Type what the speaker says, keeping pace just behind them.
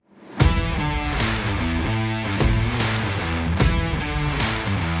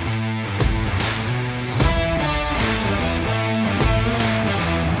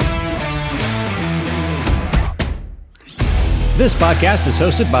This podcast is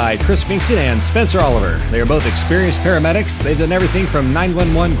hosted by Chris Finkston and Spencer Oliver. They are both experienced paramedics. They've done everything from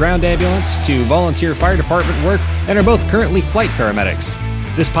 911 ground ambulance to volunteer fire department work and are both currently flight paramedics.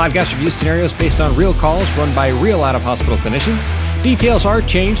 This podcast reviews scenarios based on real calls run by real out-of-hospital clinicians. Details are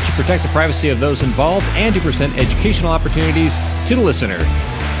changed to protect the privacy of those involved and to present educational opportunities to the listener.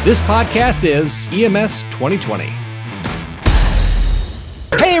 This podcast is EMS 2020.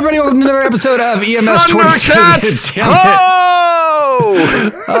 Hey everybody, welcome to another episode of EMS 2020.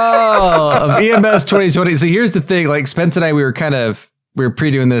 Of EMS 2020. So here's the thing, like Spence and I, we were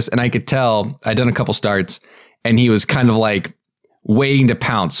pre-doing this and I could tell I'd done a couple starts and he was kind of like waiting to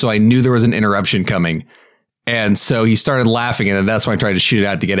pounce. So I knew there was an interruption coming. And so he started laughing, and then that's why I tried to shoot it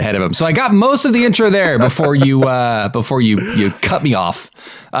out to get ahead of him. So I got most of the intro there before you cut me off.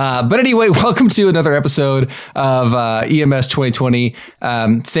 But anyway, welcome to another episode of EMS 2020.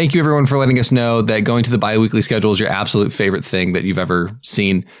 Thank you everyone for letting us know that going to the bi-weekly schedule is your absolute favorite thing that you've ever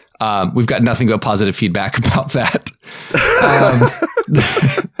seen. We've got nothing but positive feedback about that.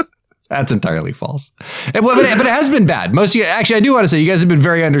 That's entirely false. But it has been bad. Most of you, actually, I do want to say you guys have been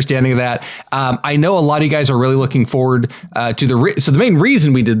very understanding of that. I know a lot of you guys are really looking forward to so the main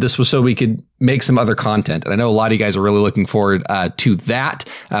reason we did this was so we could make some other content. And I know a lot of you guys are really looking forward to that.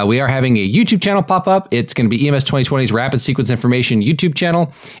 We are having a YouTube channel pop up. It's going to be EMS 2020's Rapid Sequence Information YouTube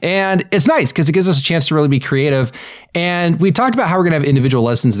channel. And it's nice because it gives us a chance to really be creative. And we talked about how we're going to have individual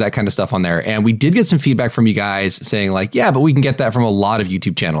lessons, that kind of stuff on there. And we did get some feedback from you guys saying like, yeah, but we can get that from a lot of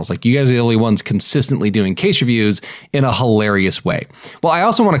YouTube channels. Like you guys are the only ones consistently doing case reviews in a hilarious way. Well, I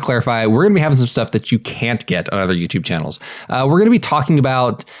also want to clarify, we're going to be having some stuff that you can't get on other YouTube channels. We're going to be talking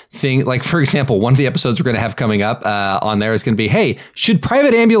about things like, for example, one of the episodes we're going to have coming up on there is going to be, hey, should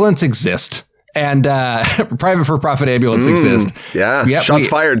private ambulance exist? And private for-profit ambulance exist. Yeah, yep, shots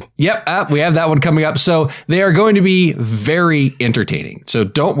fired. Yep, we have that one coming up. So they are going to be very entertaining. So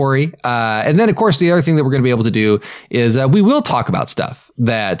don't worry. And then, of course, the other thing that we're going to be able to do is we will talk about stuff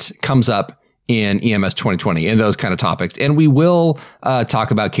that comes up in EMS 2020 and those kind of topics. And we will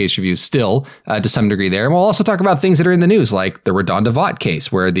talk about case reviews still to some degree there. And we'll also talk about things that are in the news, like the Redonda Vought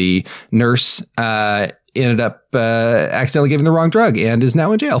case, where the nurse ended up accidentally giving the wrong drug and is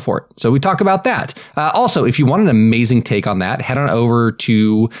now in jail for it. So we talk about that. Also, if you want an amazing take on that, head on over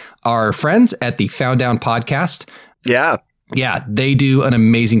to our friends at the Found Down Podcast. Yeah. Yeah, they do an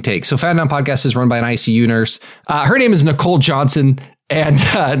amazing take. So Found Down Podcast is run by an ICU nurse. Her name is Nicole Johnson. And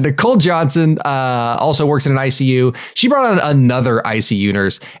Nicole Johnson also works in an ICU. She brought on another ICU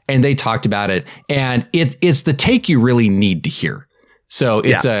nurse and they talked about it. And it's the take you really need to hear. So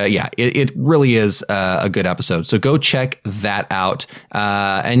it's it really is a good episode. So go check that out.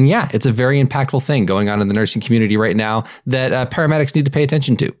 And yeah, it's a very impactful thing going on in the nursing community right now that paramedics need to pay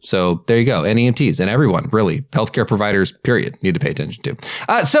attention to. So there you go. And EMTs and everyone, really, healthcare providers, period, need to pay attention to.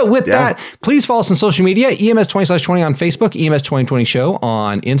 So with that, please follow us on social media, EMS20/20 on Facebook, EMS 2020 Show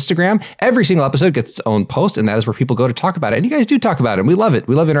on Instagram. Every single episode gets its own post, and that is where people go to talk about it. And you guys do talk about it. And we love it.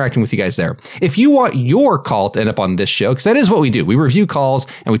 We love interacting with you guys there. If you want your call to end up on this show, because that is what we do. We review calls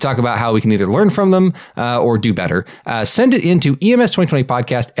and we talk about how we can either learn from them or do better. Send it into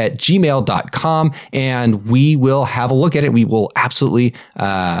EMS2020podcast@gmail.com and we will have a look at it. We will absolutely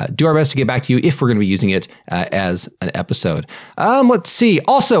do our best to get back to you if we're going to be using it as an episode. Let's see.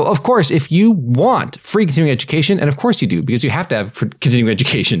 Also, of course, if you want free continuing education, and of course you do, because you have to have continuing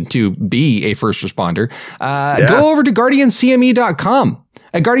education to be a first responder, go over to guardiancme.com.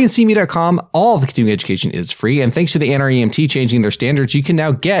 At guardiancme.com, all of the continuing education is free. And thanks to the NREMT changing their standards, you can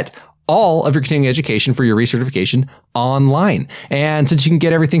now get all of your continuing education for your recertification online. And since you can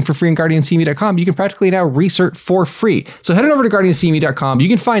get everything for free on guardiancme.com, you can practically now recert for free. So head on over to guardiancme.com. You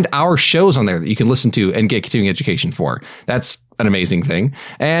can find our shows on there that you can listen to and get continuing education for. That's an amazing thing.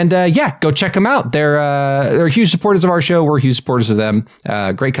 And go check them out. They're huge supporters of our show. We're huge supporters of them.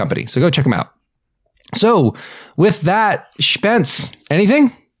 Great company. So go check them out. So with that, Spence,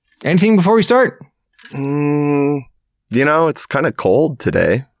 anything before we start? It's kind of cold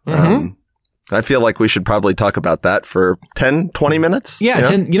today. Mm-hmm. I feel like we should probably talk about that for 10, 20 minutes. Yeah.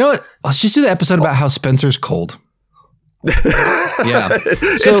 You know what? Let's just do the episode about how Spencer's cold. Yeah.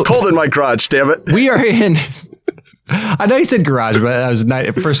 So, it's cold in my garage, damn it. We are in, I know you said garage, but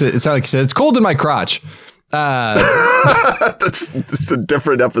at first it sounded like you said, it's cold in my crotch. That's just a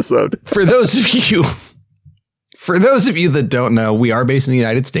different episode. For those of you For those of you that don't know, we are based in the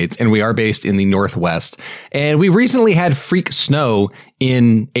United States and we are based in the Northwest. And we recently had freak snow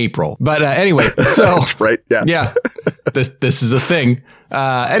in April. But anyway, so right. Yeah. Yeah. This is a thing.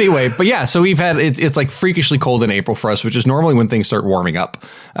 Anyway, but yeah, so we've had it's like freakishly cold in April for us, which is normally when things start warming up.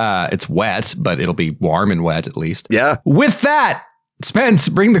 It's wet, but it'll be warm and wet at least. Yeah. With that, Spence,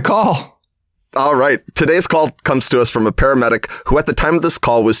 bring the call. All right. Today's call comes to us from a paramedic who at the time of this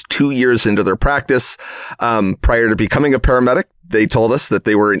call was 2 years into their practice. Prior to becoming a paramedic, they told us that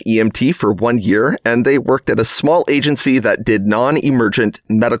they were an EMT for 1 year and they worked at a small agency that did non-emergent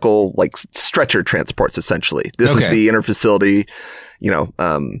medical, like stretcher transports, essentially. This is the interfacility,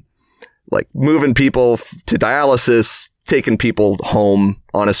 like moving people to dialysis, taking people home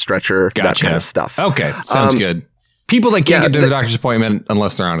on a stretcher, that kind of stuff. Okay. Sounds good. People that can't get to the doctor's appointment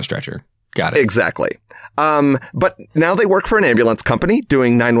unless they're on a stretcher. Got it. Exactly. But now they work for an ambulance company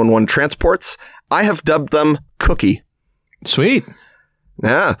doing 911 transports. I have dubbed them Cookie. Sweet.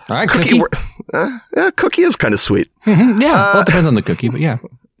 Yeah. All right, Cookie. Cookie is kind of sweet. Yeah. Well, it depends on the cookie, but yeah.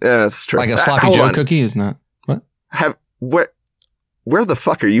 Yeah, that's true. Like a Sloppy Joe cookie is not. What? Where the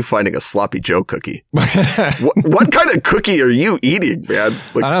fuck are you finding a Sloppy Joe cookie? what kind of cookie are you eating, man?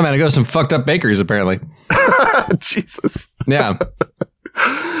 Like, I don't know, man. I go to some fucked up bakeries, apparently. Jesus. Yeah.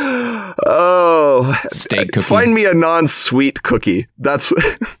 Oh, steak cookie. Find me a non-sweet cookie. That's.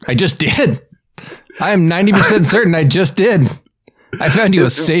 I just did. I am 90% certain I just did. I found you a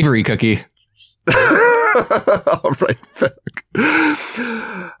savory cookie. All right.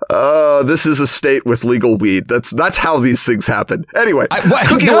 This is a state with legal weed. That's how these things happen. Anyway,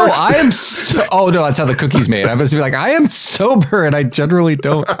 Cookie works. I am so. Oh no, that's how the cookie's made. I must be like, I am sober, and I generally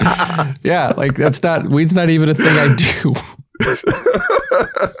don't. Yeah, like weed's not even a thing I do.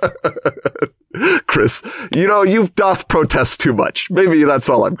 Chris, you doth protest too much. Maybe that's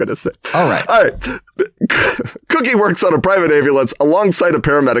all I'm going to say. All right. Cookie works on a private ambulance alongside a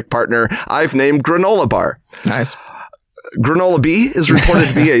paramedic partner I've named Granola Bar. Nice. Granola B is reported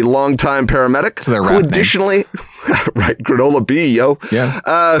to be a longtime paramedic who additionally, right, Granola B, yo,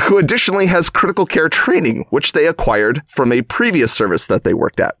 who additionally has critical care training, which they acquired from a previous service that they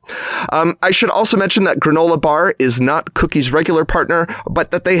worked at. I should also mention that Granola Bar is not Cookie's regular partner,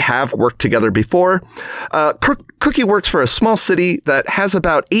 but that they have worked together before. Cookie works for a small city that has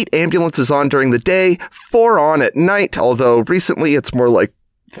about 8 ambulances on during the day, 4 on at night, although recently it's more like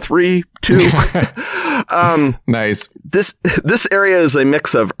 3, 2. Nice. This area is a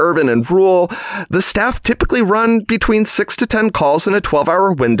mix of urban and rural. The staff typically run between 6 to 10 calls in a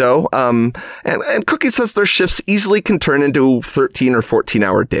 12-hour window. And Cookie says their shifts easily can turn into 13 or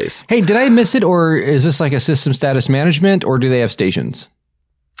 14-hour days. Hey, did I miss it, or is this like a system status management, or do they have stations?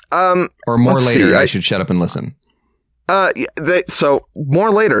 Or more later, I should shut up and listen. So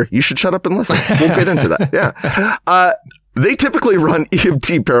more later, you should shut up and listen. We'll get into that. Yeah. They typically run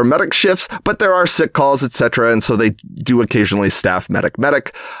EMT paramedic shifts, but there are sick calls, etc. And so they do occasionally staff medic.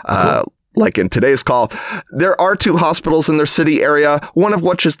 Cool. Like in today's call. There are 2 hospitals in their city area, one of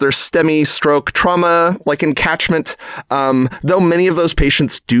which is their STEMI stroke trauma, like encatchment. Though many of those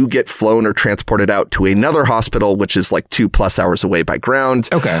patients do get flown or transported out to another hospital, which is like 2+ hours away by ground.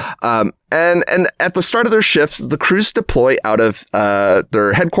 Okay. And at the start of their shifts, the crews deploy out of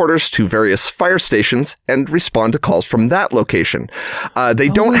their headquarters to various fire stations and respond to calls from that location. They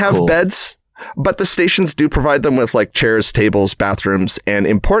don't have beds, but the stations do provide them with like chairs, tables, bathrooms, and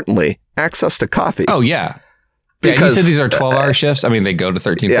importantly, access to coffee. Oh, yeah. Because you said these are 12-hour shifts? I mean, they go to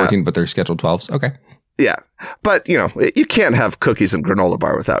 13, 14, but they're scheduled 12s. Okay. Yeah. But, you can't have cookies and granola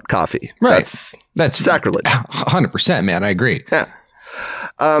bar without coffee. Right. That's sacrilege. 100%, man. I agree.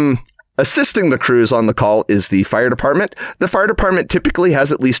 Yeah. Assisting the crews on the call is the fire department. The fire department typically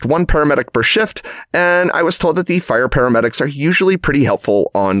has at least 1 paramedic per shift, and I was told that the fire paramedics are usually pretty helpful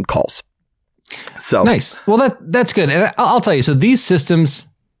on calls. So nice. Well, that's good. And I'll tell you, so these systems,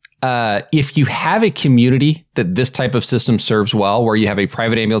 if you have a community that this type of system serves well, where you have a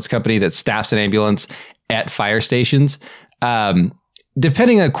private ambulance company that staffs an ambulance at fire stations,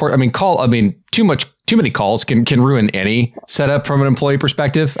 depending on too many calls can ruin any setup from an employee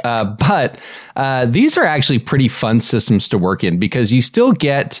perspective. But these are actually pretty fun systems to work in, because you still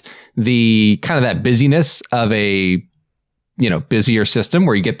get the kind of that busyness of a busier system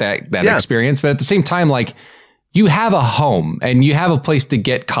where you get that experience. But at the same time, like, you have a home and you have a place to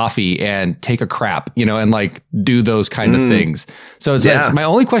get coffee and take a crap, and like do those kind of things. So it's my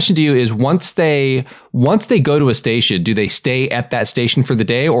only question to you is, once they go to a station, do they stay at that station for the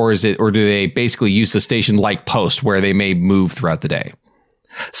day, or do they basically use the station like post where they may move throughout the day?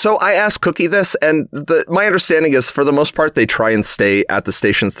 So I asked Cookie this, and my understanding is, for the most part, they try and stay at the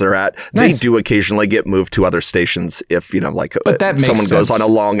stations they're at. Nice. They do occasionally get moved to other stations if, like someone goes on a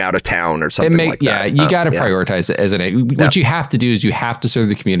long out of town or something like that. Yeah, you got to prioritize it, isn't it? What you have to do is you have to serve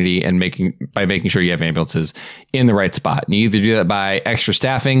the community and by making sure you have ambulances in the right spot. And you either do that by extra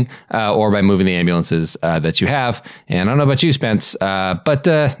staffing or by moving the ambulances that you have. And I don't know about you, Spence, but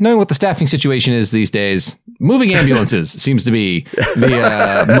knowing what the staffing situation is these days, moving ambulances seems to be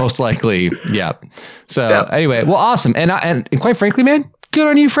the most likely. Yeah. So anyway, well, awesome. And quite frankly, man, good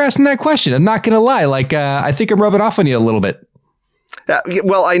on you for asking that question. I'm not going to lie. I think I'm rubbing off on you a little bit.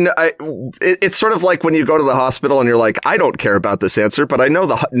 Well, I know it's sort of like when you go to the hospital and you're like, I don't care about this answer, but I know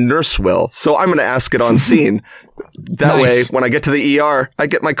the nurse will. So I'm going to ask it on scene. That way, when I get to the ER, I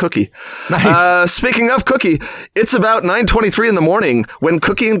get my Cookie. Nice. Speaking of Cookie, it's about 9:23 in the morning when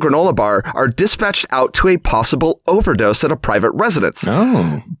Cookie and Granola Bar are dispatched out to a possible overdose at a private residence.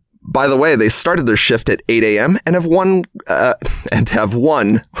 Oh. By the way, they started their shift at 8 a.m. and have won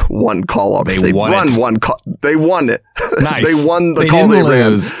one call already. They won one call. They won it. Nice. They won the call they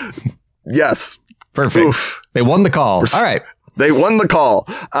ran. Yes. Perfect. Oof. They won the call. All right. They won the call,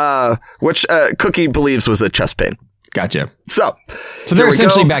 which Cookie believes was a chest pain. Gotcha. So they're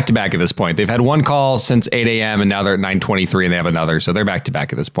essentially back to back at this point. They've had one call since 8 a.m. and now they're at 9:23 and they have another. So they're back to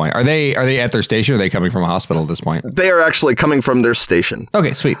back at this point. Are they at their station or are they coming from a hospital at this point? They are actually coming from their station.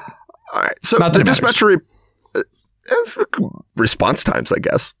 Okay, sweet. All right. So the dispatcher response times, I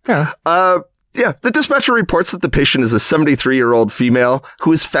guess. Yeah. The dispatcher reports that the patient is a 73-year-old female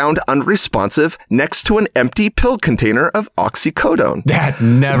who is found unresponsive next to an empty pill container of oxycodone. That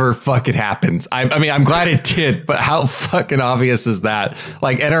never fucking happens. I mean, I'm glad it did, but how fucking obvious is that?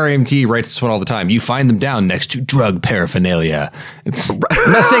 Like, NRMT writes this one all the time. You find them down next to drug paraphernalia.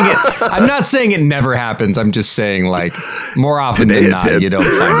 I'm not saying it never happens. I'm just saying, like, more often than not, you don't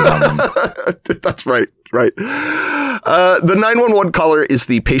find it on them. That's right. Right. The 911 caller is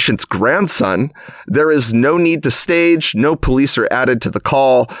the patient's grandson. There is no need to stage. No police are added to the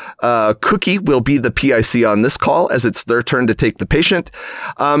call. Cookie will be the PIC on this call as it's their turn to take the patient.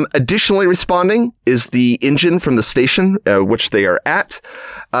 Additionally responding is the engine from the station, which they are at.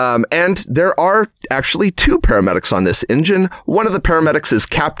 And there are actually two paramedics on this engine. One of the paramedics is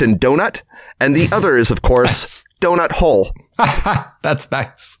Captain Donut, and the other is, of course, Donut Hole. That's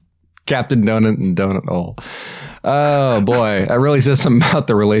nice. Captain Donut and Donut Hole. Oh, boy. That really says something about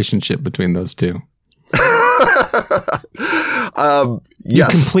the relationship between those two.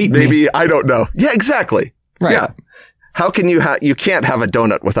 Yes. Maybe. I don't know. Yeah, exactly. Right. Yeah. How can you can't have a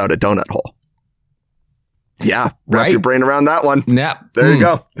donut without a donut hole. Yeah. Wrap your brain around that one. Yeah. There you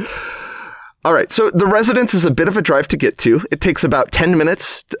go. All right. So the residence is a bit of a drive to get to. It takes about 10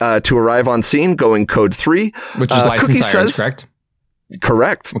 minutes to arrive on scene, going code 3. Which is licensed sirens, correct?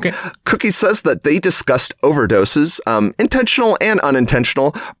 Correct. Okay. Cookie says that they discussed overdoses, intentional and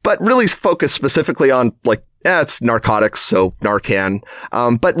unintentional, but really focused specifically on it's narcotics, so Narcan,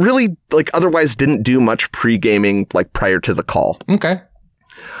 but really otherwise didn't do much pre-gaming prior to the call. Okay.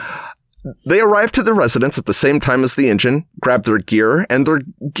 They arrive to the residence at the same time as the engine, grab their gear, and their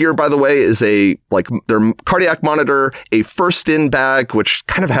gear, by the way, is their cardiac monitor, a first-in bag, which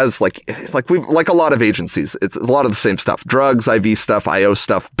kind of has like a lot of agencies. It's a lot of the same stuff: drugs, IV stuff, IO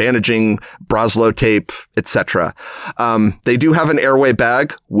stuff, bandaging, Braslo tape, etc. They do have an airway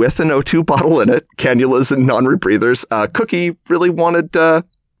bag with an O2 bottle in it, cannulas and non-rebreathers. Cookie really wanted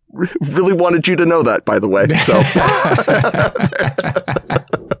you to know that, by the way. So.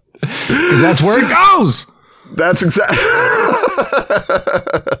 Because that's where it goes. That's exactly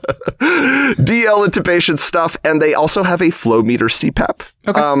DL intubation stuff, and they also have a flow meter CPAP.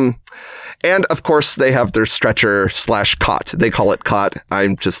 Okay. And of course, they have their stretcher / cot. They call it cot.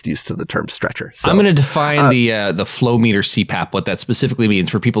 I'm just used to the term stretcher. So, I'm going to define the flow meter CPAP, what that specifically means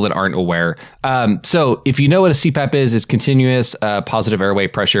for people that aren't aware. So if you know what a CPAP is, it's continuous positive airway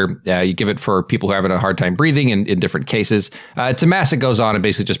pressure. You give it for people who are having a hard time breathing in different cases. It's a mask that goes on and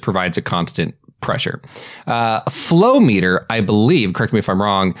basically just provides a constant pressure. A flow meter, I believe, correct me if I'm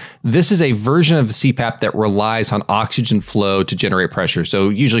wrong, this is a version of the CPAP that relies on oxygen flow to generate pressure. So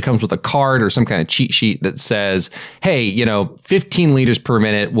it usually comes with a card or some kind of cheat sheet that says, hey, 15 liters per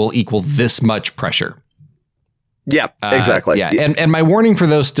minute will equal this much pressure. Yeah, exactly. Yeah. And my warning for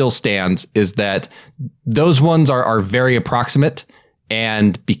those still stands is that those ones are very approximate.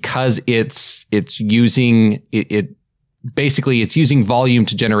 And because it's using it's using volume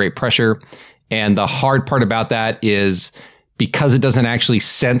to generate pressure. And the hard part about that is because it doesn't actually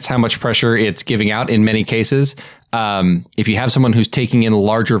sense how much pressure it's giving out in many cases, If you have someone who's taking in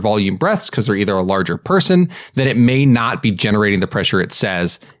larger volume breaths because they're either a larger person, then it may not be generating the pressure it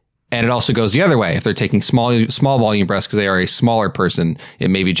says. And it also goes the other way. If they're taking small volume breaths because they are a smaller person, it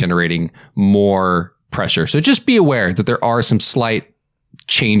may be generating more pressure. So just be aware that there are some slight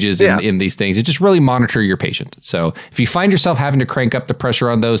changes in these things, and just really monitor your patient. So if you find yourself having to crank up the pressure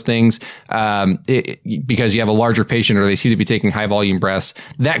on those things because you have a larger patient or they seem to be taking high volume breaths,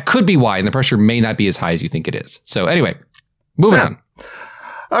 that could be why, and the pressure may not be as high as you think it is. So anyway, moving on.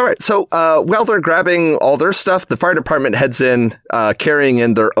 All right. So while they're grabbing all their stuff, the fire department heads in carrying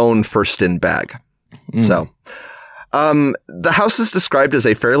in their own first in bag. So the house is described as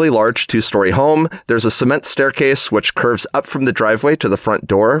a fairly large 2-story home. There's a cement staircase which curves up from the driveway to the front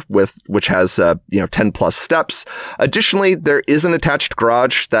door, which has 10 plus steps. Additionally, there is an attached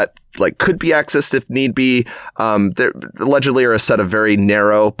garage that could be accessed if need be. There allegedly are a set of very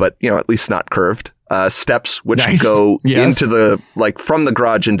narrow, but at least not curved steps which go into the from the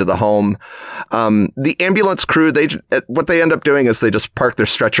garage into the home. The ambulance crew, what they end up doing is they just park their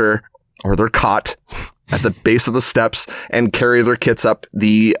stretcher or their cot at the base of the steps and carry their kits up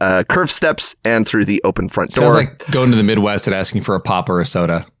the curved steps and through the open front door. Sounds like going to the Midwest and asking for a pop or a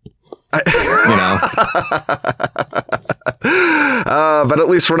soda. But at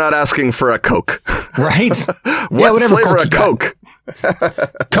least we're not asking for a Coke. Right? What flavor of Coke?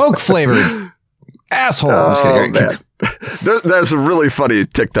 Coke flavored. Asshole. I'm just kidding. There's a really funny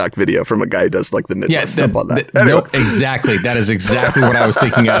TikTok video from a guy who does the Midwest stuff on that. Anyway. Nope, exactly. That is exactly what I was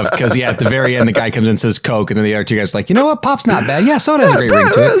thinking of. Because at the very end, the guy comes in and says Coke, and then the other two guys are like, you know what? Pop's not bad. Yeah, soda has a great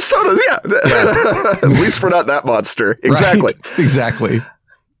ring to it. Soda, At least we're not that monster. Exactly. Right? Exactly.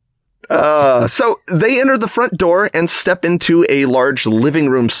 So they enter the front door and step into a large living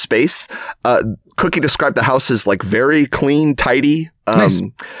room space. Cookie described the house as very clean, tidy. Nice.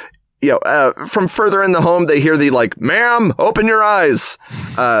 From further in the home, they hear the ma'am, open your eyes.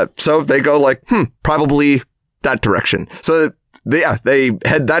 So they go probably that direction. So they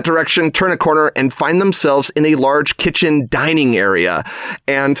head that direction, turn a corner, and find themselves in a large kitchen dining area.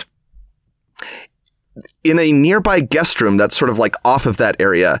 And in a nearby guest room that's sort of off of that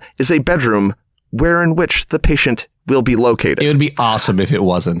area is a bedroom in which the patient will be located. It would be awesome if it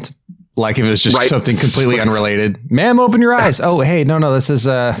wasn't. If it was just something completely unrelated. Ma'am, open your eyes. Oh, hey, no, this is,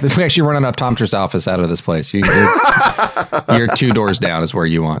 we actually run an optometrist office out of this place. You're 2 doors down is where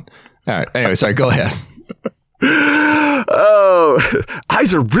you want. All right. Anyway, sorry, go ahead. Oh,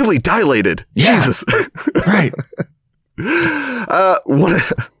 eyes are really dilated. Yeah. Jesus. Right.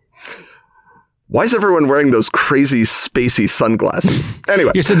 Why is everyone wearing those crazy spacey sunglasses?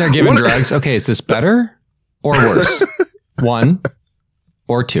 Anyway. You're sitting there giving drugs. Okay, is this better or worse? 1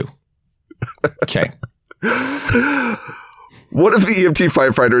 or 2? Okay. One of the EMT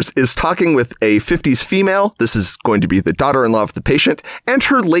firefighters is talking with a 50s female. This is going to be the daughter-in-law of the patient, and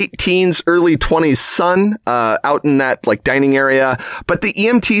her late teens, early 20s son out in that dining area. But the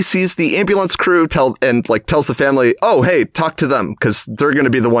EMT sees the ambulance crew tells the family, oh, hey, talk to them because they're going to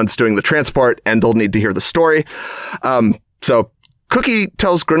be the ones doing the transport and they'll need to hear the story. So Cookie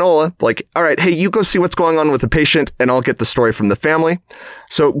tells Granola, all right, hey, you go see what's going on with the patient and I'll get the story from the family.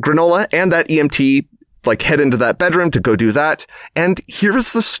 So Granola and that EMT head into that bedroom to go do that. And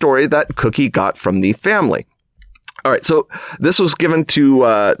here's the story that Cookie got from the family. All right. So this was given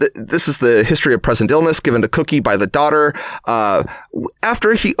to, this is the history of present illness given to Cookie by the daughter,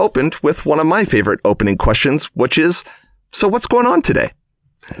 after he opened with one of my favorite opening questions, which is, so what's going on today?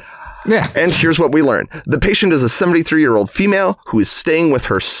 Yeah. And here's what we learn. The patient is a 73-year-old female who is staying with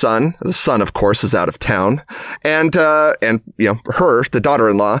her son. The son, of course, is out of town. And her, the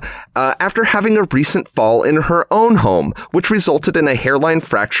daughter-in-law, after having a recent fall in her own home, which resulted in a hairline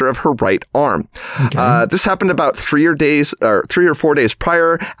fracture of her right arm. Okay. This happened about 3 or 4 days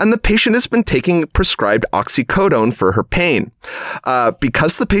prior, and the patient has been taking prescribed oxycodone for her pain.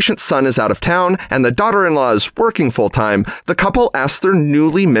 Because the patient's son is out of town and the daughter-in-law is working full-time, the couple asked their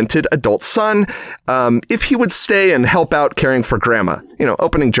newly minted adult son if he would stay and help out caring for grandma,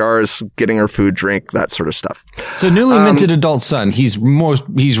 opening jars, getting her food, drink, that sort of stuff. So newly minted adult son, he's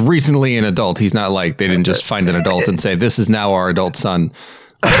recently an adult. He's not they didn't just find an adult and say, this is now our adult son.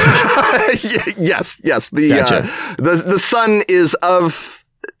 Yes. Gotcha. The son is of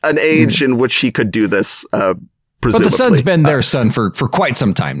an age in which he could do this, presumably. But the son's been their son for quite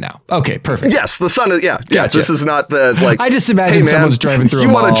some time now. Okay, perfect. Yes, the son is, Gotcha. This is not the, I just imagine someone's driving through a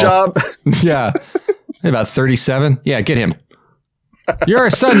mall. You want a job? Yeah. About 37. Yeah, get him. You're our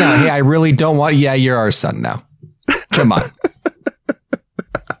son now. Hey, I really don't want, you're our son now. Come on.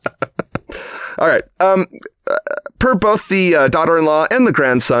 All right. Per both the daughter-in-law and the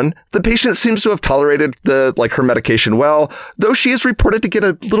grandson, the patient seems to have tolerated her medication well, though she is reported to get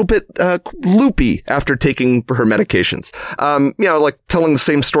a little bit loopy after taking her medications. Telling the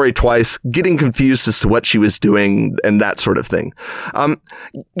same story twice, getting confused as to what she was doing, and that sort of thing.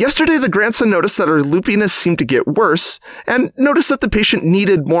 Yesterday, the grandson noticed that her loopiness seemed to get worse, and noticed that the patient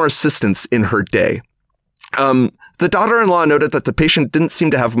needed more assistance in her day. The daughter-in-law noted that the patient didn't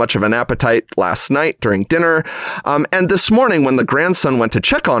seem to have much of an appetite last night during dinner. And this morning, when the grandson went to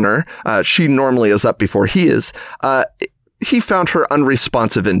check on her, she normally is up before he is, he found her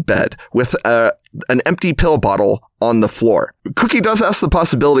unresponsive in bed with an empty pill bottle on the floor. Cookie does ask the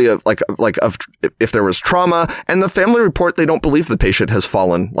possibility of if there was trauma, and the family report they don't believe the patient has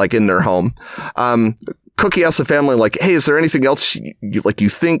fallen in their home. Cookie asks the family, hey, is there anything else you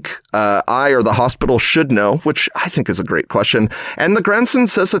think I or the hospital should know? Which I think is a great question. And the grandson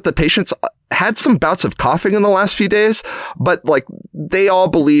says that the patient's had some bouts of coughing in the last few days, but they all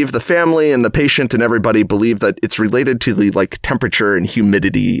believe, the family and the patient and everybody believe that it's related to the temperature and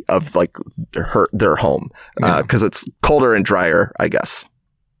humidity of their home, because it's colder and drier, I guess.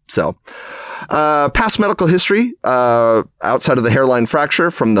 So, past medical history, outside of the hairline fracture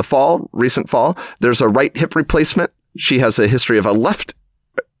from the recent fall, there's a right hip replacement. She has a history of a left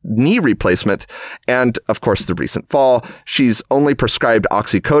knee replacement. And of course, the recent fall. She's only prescribed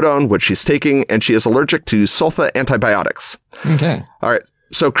oxycodone, which she's taking, and she is allergic to sulfa antibiotics. Okay. All right.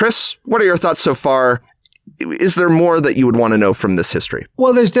 So Chris, what are your thoughts so far? Is there more that you would want to know from this history?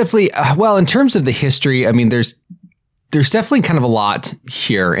 Well, there's definitely, in terms of the history, I mean, there's definitely kind of a lot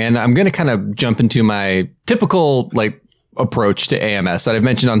here, and I'm going to kind of jump into my typical approach to AMS that I've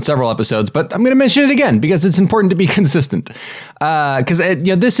mentioned on several episodes, but I'm going to mention it again because it's important to be consistent. Because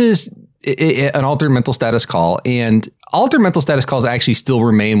this is an altered mental status call, and altered mental status calls actually still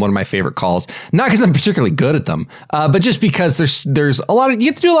remain one of my favorite calls. Not because I'm particularly good at them, but just because there's a lot of, you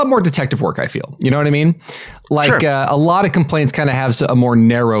have to do a lot more detective work, I feel. You know what I mean? Sure. A lot of complaints kind of have a more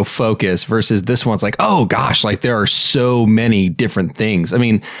narrow focus versus this one's oh gosh, there are so many different things. I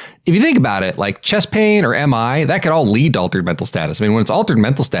mean, if you think about it, chest pain or MI, that could all lead to altered mental status. I mean, when it's altered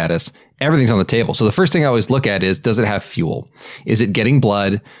mental status, everything's on the table. So the first thing I always look at is, does it have fuel? Is it getting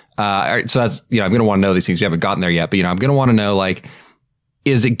blood? So that's, I'm going to want to know these things. We haven't gotten there yet, but I'm going to want to know,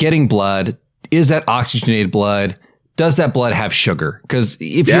 is it getting blood? Is that oxygenated blood? Does that blood have sugar? Because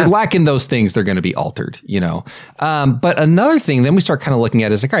if you're lacking those things, they're going to be altered, But another thing, then we start kind of looking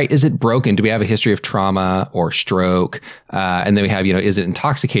at is all right, is it broken? Do we have a history of trauma or stroke? And then we have, is it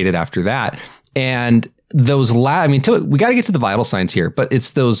intoxicated after that? And those we got to get to the vital signs here, but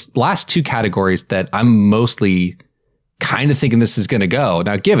it's those last two categories that I'm mostly kind of thinking this is going to go.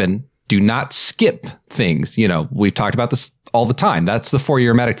 Now, given, do not skip things. We've talked about this all the time. That's the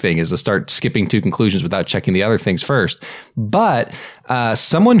 4-year medic thing, is to start skipping to conclusions without checking the other things first. But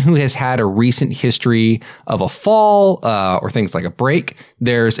someone who has had a recent history of a fall or things like a break,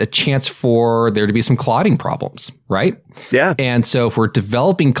 there's a chance for there to be some clotting problems, right? Yeah. And so if we're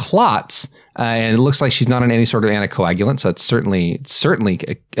developing clots, and it looks like she's not on any sort of anticoagulant, so it's certainly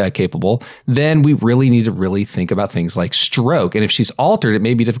capable, then we really need to really think about things like stroke. And if she's altered, it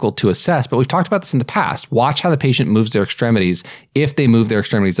may be difficult to assess, but we've talked about this in the past. Watch how the patient moves their extremities, if they move their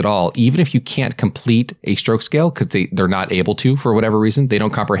extremities at all, even if you can't complete a stroke scale because they're not able to for whatever reason, they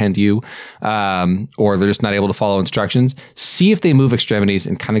don't comprehend you, or they're just not able to follow instructions. See if they move extremities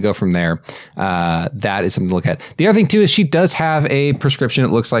and kind of go from there. That is something to look at. The other thing too is she does have a prescription, it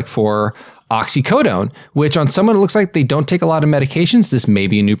looks like, for oxycodone, which on someone it looks like they don't take a lot of medications. This may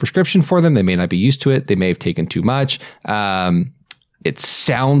be a new prescription for them. They may not be used to it. They may have taken too much. It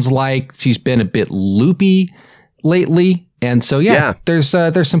sounds like she's been a bit loopy lately. And so, there's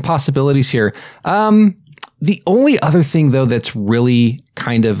some possibilities here. The only other thing though, that's really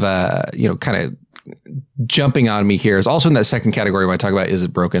kind of jumping on me here is also in that second category when I talk about, is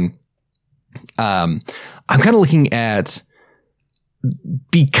it broken? I'm kind of looking at,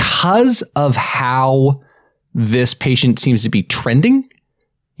 because of how this patient seems to be trending,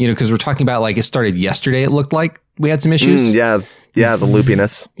 because we're talking about it started yesterday, it looked like we had some issues. The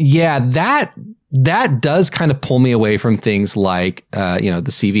loopiness. Yeah, that does kind of pull me away from things like, the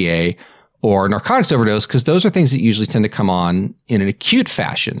CVA or narcotics overdose, because those are things that usually tend to come on in an acute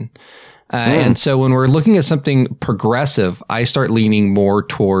fashion. And so when we're looking at something progressive, I start leaning more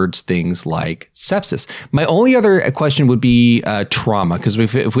towards things like sepsis. My only other question would be trauma, because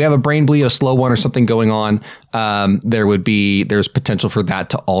if we have a brain bleed, a slow one or something going on, there's potential for that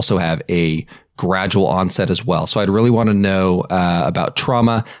to also have a gradual onset as well. So I'd really want to know about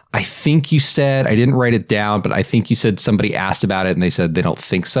trauma. I think you said, I didn't write it down, but I think you said somebody asked about it and they said they don't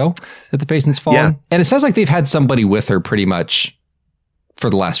think so, that the patient's fallen. Yeah. And it sounds like they've had somebody with her pretty much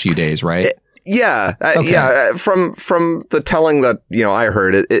for the last few days, right? Yeah. From the telling that, I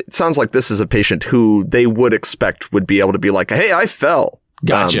heard, it sounds like this is a patient who they would expect would be able to be like, hey, I fell.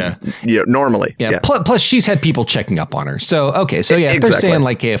 Gotcha. Normally. Yeah. Plus, she's had people checking up on her. So, okay. So, yeah, if they're saying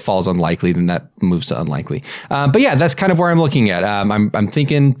like, hey, it falls unlikely, then that moves to unlikely. But yeah, that's kind of where I'm looking at. I'm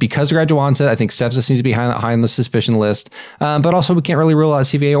thinking because of gradual onset, I think sepsis needs to be high on the suspicion list. But also, we can't really rule out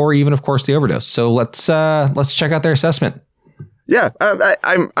CVA or even, of course, the overdose. So let's check out their assessment. Yeah,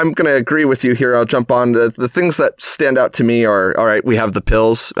 I'm going to agree with you here. I'll jump on. The things that stand out to me are, all right, we have the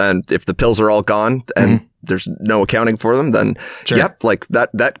pills, and if the pills are all gone and there's no accounting for them, then yep, like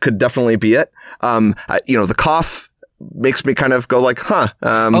that could definitely be it. The cough makes me kind of go like,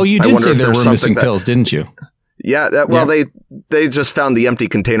 you did say there were missing pills, didn't you? Yeah. They just found the empty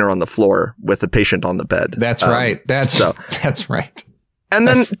container on the floor with the patient on the bed. That's right. That's right. And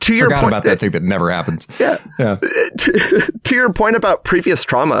then to your point about that thing that never happens. Yeah. To your point about previous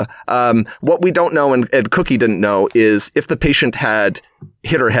trauma, what we don't know and Cookie didn't know is if the patient had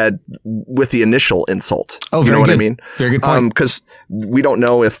hit her head with the initial insult. Oh, very you know good. What I mean? Very good point. Because we don't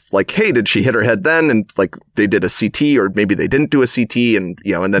know if like, hey, did she hit her head then? And like they did a CT or maybe they didn't do a CT and,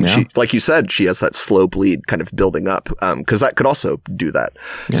 and then she, like you said, she has that slow bleed kind of building up. Cause that could also do that.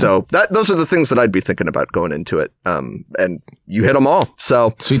 Yeah. So those are the things that I'd be thinking about going into it. And you hit them all.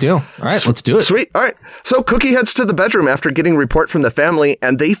 So sweet deal. All right, let's do it. Sweet. All right. So Cookie heads to the bedroom after getting report from the family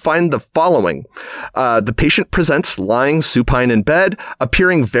and they find the following. The patient presents lying supine in bed,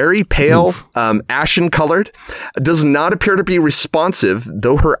 appearing very pale, ashen colored, does not appear to be responsive,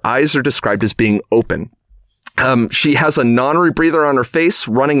 though her eyes are described as being open. She has a non-rebreather on her face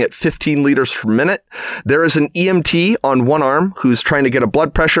running at 15 liters per minute. There is an EMT on one arm who's trying to get a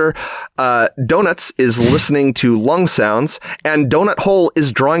blood pressure. Donuts is listening to lung sounds and Donut Hole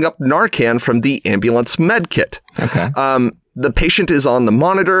is drawing up Narcan from the ambulance med kit. Okay. The patient is on the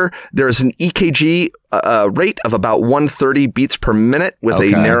monitor. There is an EKG rate of about 130 beats per minute with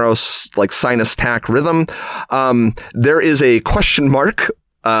a narrow sinus tach rhythm. There is a question mark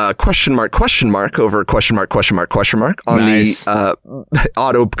over question mark on nice. The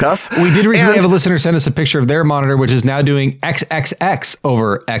auto cuff. We did recently have a listener send us a picture of their monitor, which is now doing XXX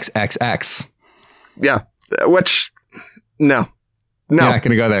over XXX. Yeah, which no. You're not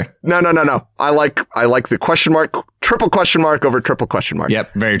going to go there. No. I like the question mark, triple question mark over triple question mark.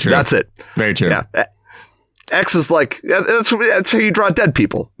 Yep, very true. That's it. Very true. Yeah. X is like, that's how you draw dead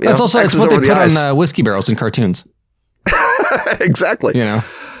people. That's also what they put on whiskey barrels in cartoons. Exactly. Your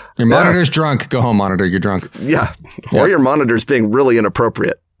monitor's drunk. Go home, monitor. You're drunk. Yeah. Or your monitor's being really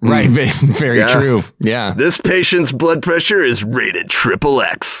inappropriate. Right. Very true. Yeah. This patient's blood pressure is rated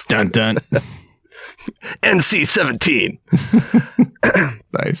XXX. Dun dun. NC-17.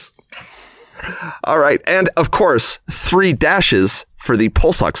 Nice. All right. And of course, 3 dashes for the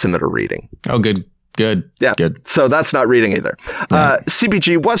pulse oximeter reading. Oh, good. Yeah. Good. So that's not reading either. Yeah.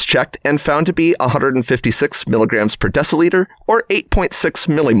 CBG was checked and found to be 156 milligrams per deciliter or 8.6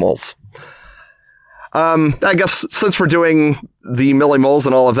 millimoles. I guess since we're doing the millimoles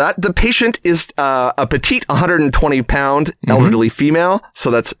and all of that, the patient is a petite 120-pound elderly female. So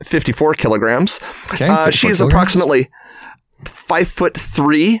that's 54 kilograms. Okay, she is approximately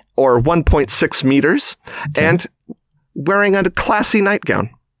 5'3" or 1.6 meters and wearing a classy nightgown.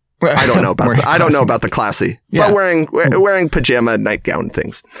 I don't know about the classy, but wearing pajama nightgown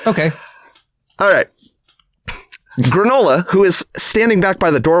things. Okay. All right. Granola, who is standing back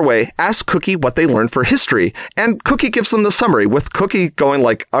by the doorway, asks Cookie what they learned for history, and Cookie gives them the summary, with Cookie going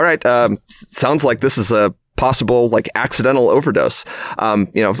like, all right, sounds like this is a possible accidental overdose.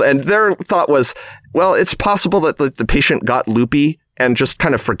 And their thought was, well, it's possible that the patient got loopy and just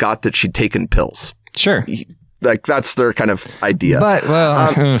kind of forgot that she'd taken pills. Sure. That's their kind of idea. But,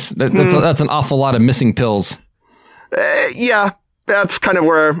 that's an awful lot of missing pills. Yeah, that's kind of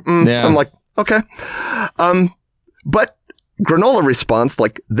where I'm like, okay. But Granola responds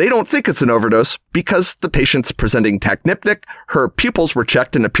like they don't think it's an overdose because the patient's presenting tachypnic, her pupils were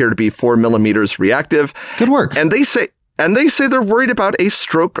checked and appear to be 4 millimeters reactive. Good work. And they say they're worried about a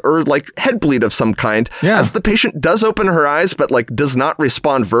stroke or head bleed of some kind, as the patient does open her eyes, but does not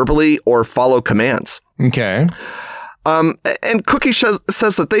respond verbally or follow commands. Okay. And Cookie says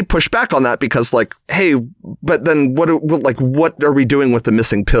that they push back on that because hey, but then what are we doing with the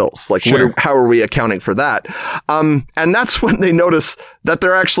missing pills? How are we accounting for that? And that's when they notice that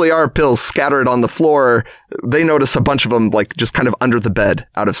there actually are pills scattered on the floor. They notice a bunch of them just kind of under the bed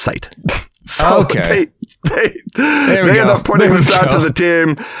out of sight. So they end up pointing this out to the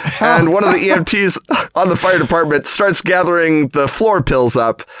team, and one of the EMTs on the fire department starts gathering the floor pills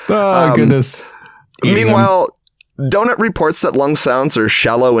up. Oh, goodness. Meanwhile, Donut reports that lung sounds are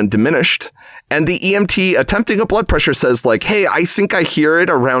shallow and diminished, and the EMT attempting a blood pressure says, like, hey, I think I hear it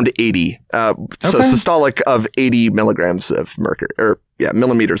around 80. So systolic of 80 milligrams of mercury, or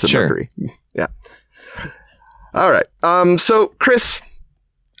millimeters of mercury. Yeah. All right. So, Chris,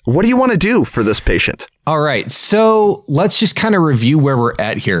 what do you want to do for this patient? All right. So let's just kind of review where we're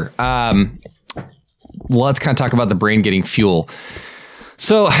at here. Let's kind of talk about the brain getting fuel.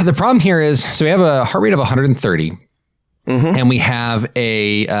 So the problem here is, so we have a heart rate of 130. And we have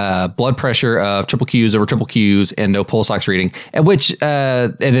a blood pressure of triple Qs over triple Qs and no pulse ox reading, at which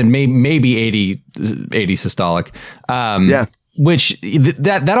and then maybe 80 systolic. Which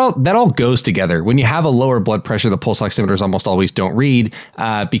that all goes together. When you have a lower blood pressure, the pulse oximeters almost always don't read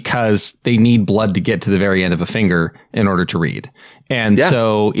because they need blood to get to the very end of a finger in order to read. And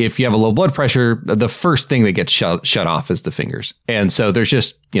so if you have a low blood pressure, the first thing that gets shut off is the fingers. And so there's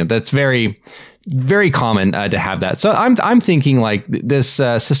just, that's very, very common to have that. So I'm thinking like this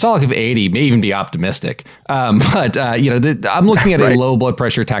systolic of 80 may even be optimistic. But I'm looking at a low blood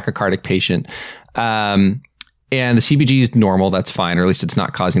pressure tachycardic patient. And the CBG is normal. That's fine, or at least it's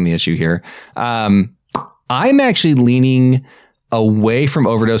not causing the issue here. I'm actually leaning away from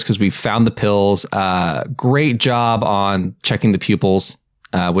overdose because we found the pills. Great job on checking the pupils,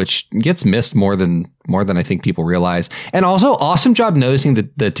 which gets missed more than I think people realize. And also awesome job noticing the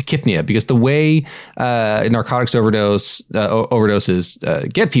tachypnea, because the way narcotics overdoses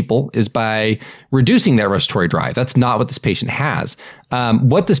get people is by reducing that respiratory drive. That's not what this patient has.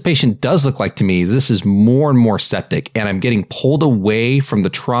 What this patient does look like to me, this is more and more septic, and I'm getting pulled away from the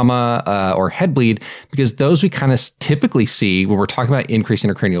trauma or head bleed, because those we kind of typically see when we're talking about increased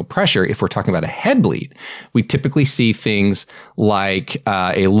intracranial pressure. If we're talking about a head bleed, we typically see things like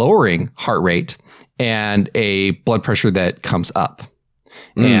a lowering heart rate and a blood pressure that comes up.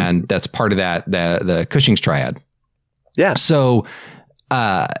 And that's part of that, the Cushing's triad. Yeah. So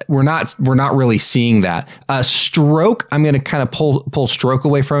we're not really seeing that. Stroke, I'm going to kind of pull stroke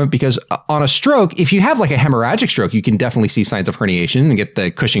away from it, because on a stroke, if you have like a hemorrhagic stroke, you can definitely see signs of herniation and get the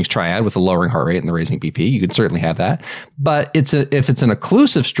Cushing's triad with the lowering heart rate and the raising BP. You can certainly have that. But if it's an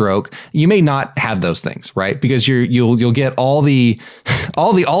occlusive stroke, you may not have those things, right? Because you'll get all the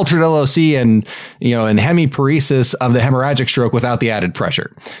altered LOC and hemiparesis of the hemorrhagic stroke without the added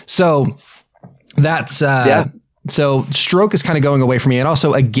pressure. So that's So stroke is kind of going away from me. And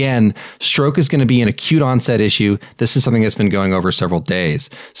also, again, stroke is going to be an acute onset issue. This is something that's been going over several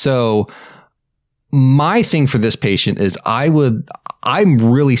days. So my thing for this patient is I'm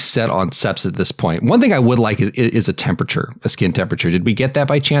really set on sepsis at this point. One thing I would like is a temperature, a skin temperature. Did we get that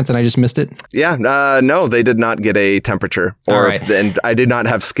by chance and I just missed it? Yeah. No, they did not get a temperature. And I did not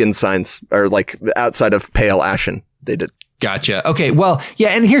have skin signs, or like outside of pale ashen. They did. Gotcha. Okay. Well, yeah.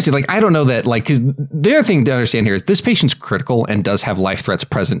 And here's the, I don't know that, because the other thing to understand here is this patient's critical and does have life threats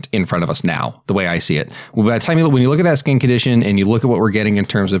present in front of us now, the way I see it. By the time when you look at that skin condition and you look at what we're getting in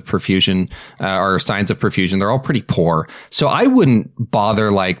terms of perfusion, or signs of perfusion, they're all pretty poor. So I wouldn't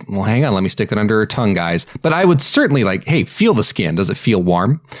bother well, hang on, let me stick it under her tongue, guys. But I would certainly hey, feel the skin. Does it feel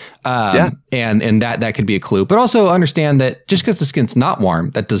warm? And that could be a clue, but also understand that just because the skin's not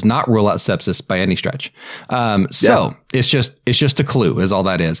warm, that does not rule out sepsis by any stretch. So it's just a clue is all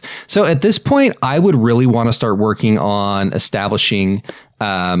that is. So at this point, I would really want to start working on establishing,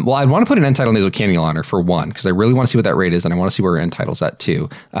 I'd want to put an end-tidal nasal cannula on her for one, because I really want to see what that rate is, and I want to see where her end-tidal's at too.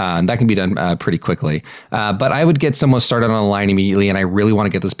 And that can be done pretty quickly. But I would get someone started on a line immediately, and I really want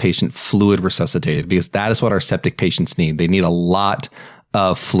to get this patient fluid resuscitated, because that is what our septic patients need. They need a lot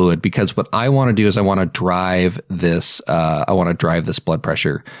of fluid, because what I want to do is I want to drive this blood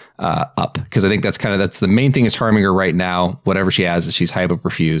pressure up, because I think that's the main thing is harming her right now. Whatever she has is she's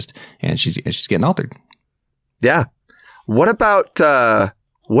hypoperfused and she's getting altered. Yeah. What about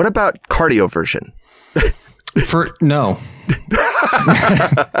cardioversion? No.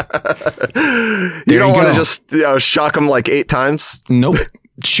 You don't want to just shock them like 8 times? Nope.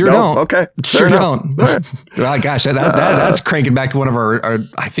 Sure don't. Okay. Sure don't. Right. Well, gosh, that's cranking back to one of our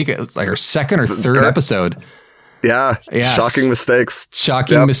I think it was like our second or third episode. Yeah. Shocking mistakes.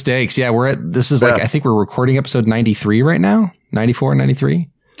 Mistakes. Yeah. This is I think we're recording episode 93 right now. 94, 93.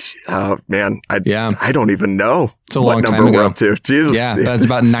 Oh man, I don't even know it's a long time ago. We're up to. Jesus, that's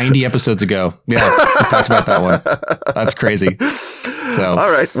about 90 episodes ago. Yeah, we talked about that one. That's crazy. So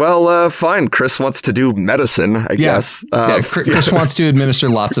all right, well, fine. Chris wants to do medicine, I guess. Chris wants to administer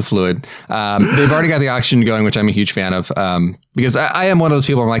lots of fluid. They've already got the oxygen going, which I'm a huge fan of. Because I am one of those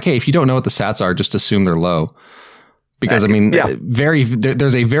people. I'm like, hey, if you don't know what the stats are, just assume they're low. Because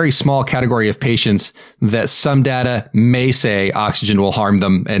there's a very small category of patients that some data may say oxygen will harm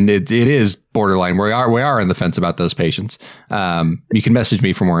them, and it is borderline. We are on the fence about those patients. You can message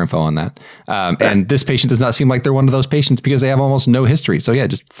me for more info on that. And this patient does not seem like they're one of those patients because they have almost no history. So yeah,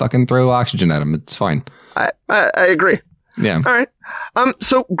 just fucking throw oxygen at them. It's fine. I agree. Yeah. All right.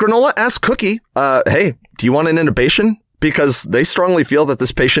 So Granola asked Cookie, hey, do you want an intubation? Because they strongly feel that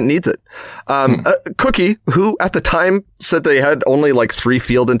this patient needs it. Cookie, who at the time said they had only like 3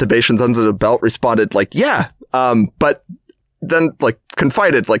 field intubations under the belt, responded like, yeah. But then like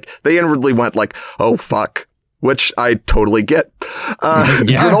confided, like they inwardly went like, oh, fuck, which I totally get.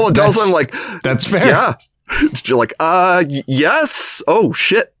 Granola tells them like, that's fair. Yeah. You're like, yes. Oh,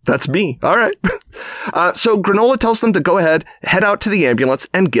 shit. That's me. All right. So Granola tells them to go ahead, head out to the ambulance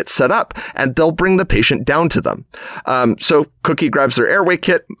and get set up, and they'll bring the patient down to them. So Cookie grabs their airway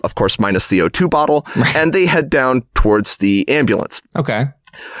kit, of course, minus the O2 bottle, and they head down towards the ambulance. Okay.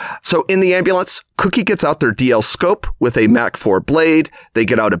 So in the ambulance, Cookie gets out their DL scope with a Mac 4 blade. They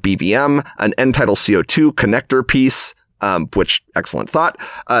get out a BVM, an end-tidal CO2 connector piece, which excellent thought.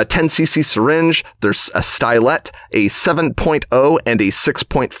 10cc syringe. There's a stylet, a 7.0 and a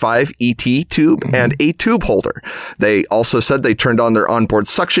 6.5 ET tube, and a tube holder. They also said they turned on their onboard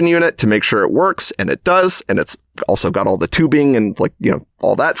suction unit to make sure it works, and it does. And it's also got all the tubing and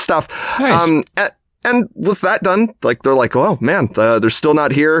all that stuff. Nice. And with that done, like, they're like, oh man, they're still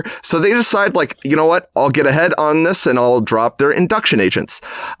not here. So they decide, like, you know what? I'll get ahead on this and I'll drop their induction agents.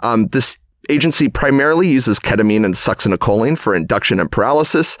 This agency primarily uses ketamine and succinylcholine for induction and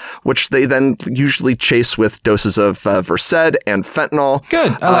paralysis, which they then usually chase with doses of Versed and fentanyl.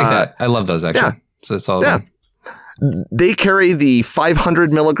 Good. I like that. I love those, actually. Yeah. So it's all They carry the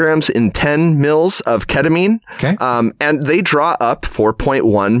 500 milligrams in 10 mils of ketamine. Okay. And they draw up 4.1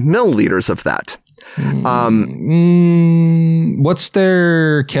 milliliters of that. What's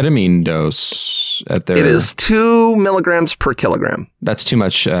their ketamine dose at their... It is 2 milligrams per kilogram. That's too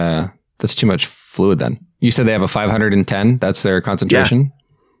much. That's too much fluid then. You said they have a 510. That's their concentration?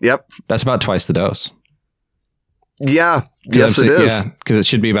 Yeah. Yep. That's about twice the dose. Yeah. Yes, it is. Yeah, because it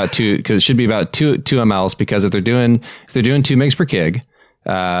should be about 2 mLs, because if they're doing 2 mgs per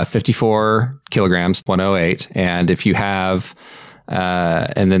kg, 54 kilograms, 108. And if you have,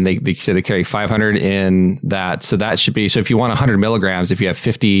 and then they said they carry 500 in that. So that should be, so if you want 100 milligrams, if you have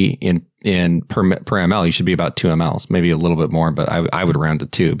 50 in per ml, you should be about 2 mLs, maybe a little bit more, but I would round to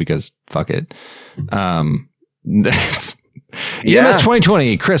 2 because fuck it. That's EMS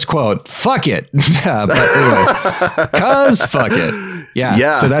 2020 Chris quote, fuck it. But anyway, cause fuck it.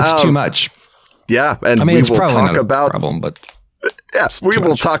 Yeah. So that's too much. Yeah. And I mean, we it's will probably talk not a about problem, but yeah, we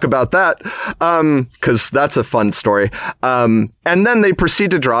will talk about that, because that's a fun story. And then they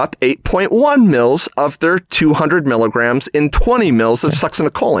proceed to drop 8.1 mils of their 200 milligrams in 20 mils of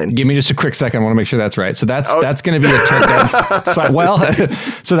succinylcholine. Give me just a quick second. I want to make sure that's right. So that's going to be a 10. Well,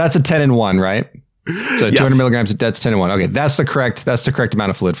 so that's a 10 in 1, right? So 200 milligrams, that's 10 in 1. Okay, that's the correct amount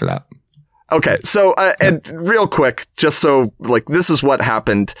of fluid for that. Okay, so and real quick, just so like this is what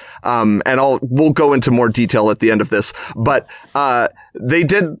happened, and we'll go into more detail at the end of this. But they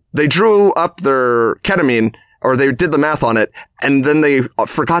drew up their ketamine, or they did the math on it, and then they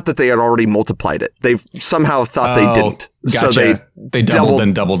forgot that they had already multiplied it. They somehow thought they didn't, gotcha. So they doubled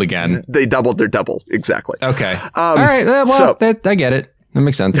and doubled again. They doubled their double, exactly. Okay, all right. Well, I get it. That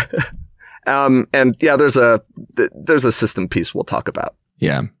makes sense. And yeah, there's a system piece we'll talk about.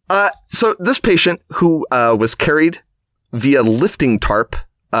 Yeah. So this patient who was carried via lifting tarp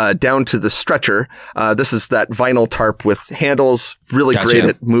down to the stretcher. This is that vinyl tarp with handles, really great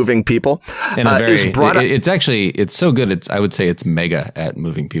at moving people. And it's so good. I would say it's mega at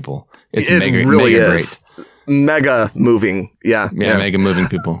moving people. It really is great. Mega moving. Yeah. Mega moving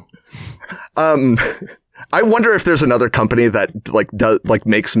people. I wonder if there's another company that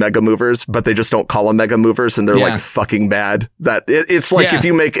makes mega movers, but they just don't call them mega movers, and they're like fucking mad that it's like if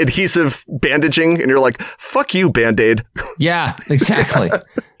you make adhesive bandaging and you're like, fuck you, Band-Aid. Yeah, exactly.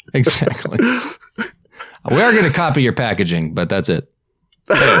 Exactly. We are going to copy your packaging, but that's it.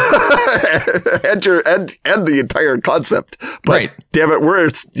 and the entire concept. But right. Damn it, we're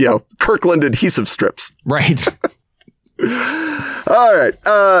Kirkland adhesive strips. Right. All right.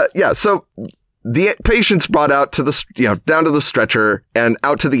 So The patient's brought out to the, down to the stretcher and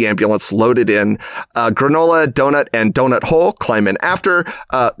out to the ambulance, loaded in. Granola, donut, and donut hole climb in after.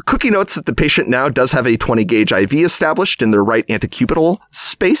 Cookie notes that the patient now does have a 20 gauge IV established in their right antecubital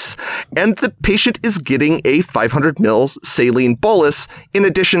space, and the patient is getting a 500 mils saline bolus in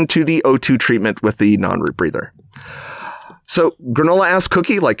addition to the O2 treatment with the non-root breather. So Granola asks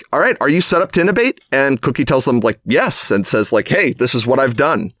Cookie, like, all right, are you set up to intubate? And Cookie tells them, like, yes, and says, like, hey, this is what I've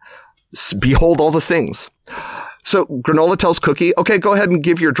done. Behold all the things. So Granola tells Cookie, okay, go ahead and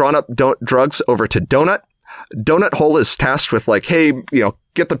give your drawn up drugs over to Donut. Donut Hole is tasked with like, hey,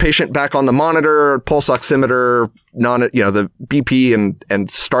 get the patient back on the monitor, pulse oximeter, the BP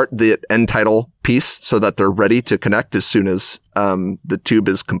and start the end tidal piece so that they're ready to connect as soon as, the tube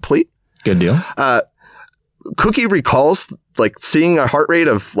is complete. Good deal. Cookie recalls like seeing a heart rate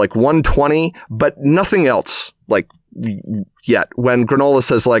of like 120, but nothing else like yet when Granola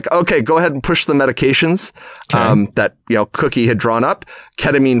says like, okay, go ahead and push the medications, that, Cookie had drawn up.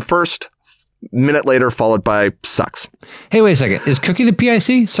 Ketamine first, minute later, followed by Sucks. Hey, wait a second. Is Cookie the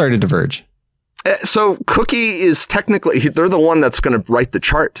PIC? Sorry to diverge. So Cookie is technically, they're the one that's going to write the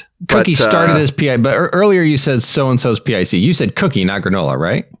chart. Cookie started as PI, but earlier you said so-and-so's PIC. You said Cookie, not Granola,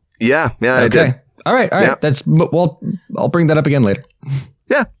 right? Yeah, I did. All right. Yeah. I'll bring that up again later.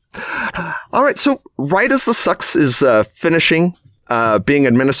 Yeah. All right. So right as the Sucks is finishing being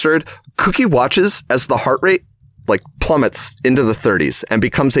administered, Cookie watches as the heart rate like plummets into the 30s and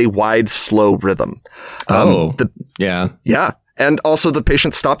becomes a wide, slow rhythm. Yeah. And also the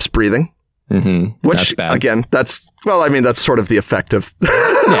patient stops breathing. Mm-hmm. Which, again, that's sort of the effect of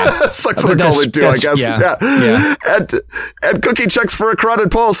succinylcholine too, I guess. Yeah. And Cookie checks for a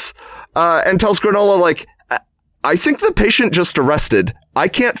carotid pulse and tells Granola, like, I think the patient just arrested. I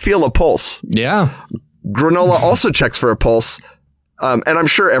can't feel a pulse. Yeah. Granola also checks for a pulse. And I'm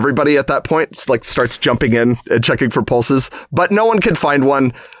sure everybody at that point like starts jumping in and checking for pulses, but no one can find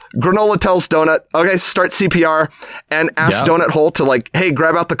one. Granola tells Donut, okay, start CPR and asks Donut Hole to like, hey,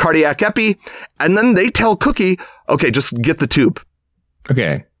 grab out the cardiac epi. And then they tell Cookie, okay, just get the tube.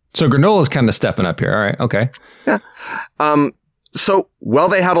 Okay. So Granola's kind of stepping up here. All right. Okay. Yeah. So while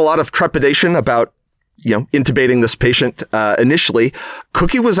they had a lot of trepidation about, intubating this patient initially,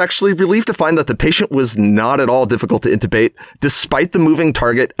 Cookie was actually relieved to find that the patient was not at all difficult to intubate, despite the moving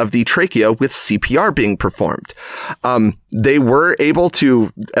target of the trachea with CPR being performed. They were able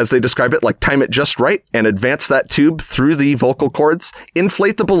to, as they describe it, like time it just right and advance that tube through the vocal cords,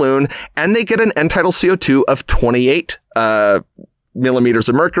 inflate the balloon, and they get an end tidal CO2 of 28 millimeters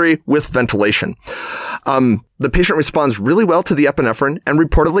of mercury with ventilation. The patient responds really well to the epinephrine and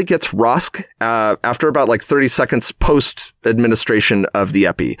reportedly gets ROSC after about like 30 seconds post administration of the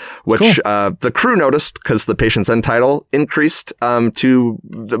epi, which the crew noticed because the patient's end tidal increased to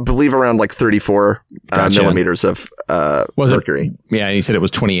I believe around like 34 millimeters of mercury. Yeah, and you said it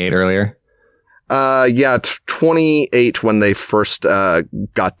was 28 earlier. 28 when they first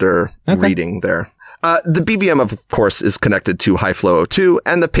got their reading there. The BVM, of course, is connected to high flow O2,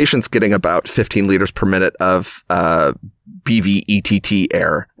 and the patient's getting about 15 liters per minute of BVETT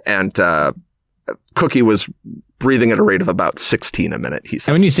air. And Cookie was breathing at a rate of about 16 a minute, he says.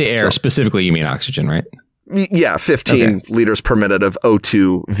 And when you say air, specifically, you mean oxygen, right? Yeah, 15 liters per minute of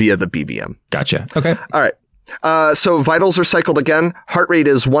O2 via the BVM. Gotcha. Okay. All right. So vitals are cycled again. Heart rate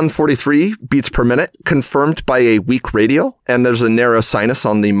is 143 beats per minute, confirmed by a weak radial, and there's a narrow sinus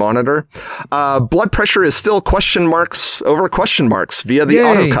on the monitor. Blood pressure is still question marks over question marks via the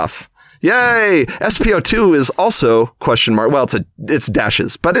autocuff. Yay! SpO2 is also question mark. Well, it's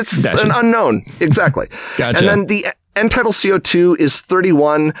dashes, but it's an unknown. Exactly. Gotcha. And then the end tidal CO2 is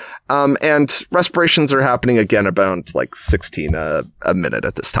 31, and respirations are happening again about like 16 a minute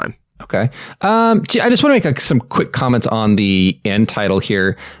at this time. Okay. I just want to make some quick comments on the end tidal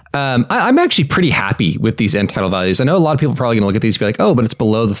here. I'm actually pretty happy with these end tidal values. I know a lot of people are probably going to look at these and be like, oh, but it's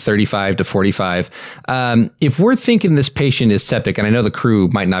below the 35 to 45. If we're thinking this patient is septic, and I know the crew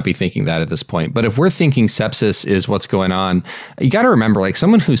might not be thinking that at this point, but if we're thinking sepsis is what's going on, you got to remember, like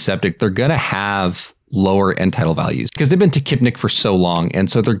someone who's septic, they're going to have lower end tidal values because they've been tachypnic for so long. And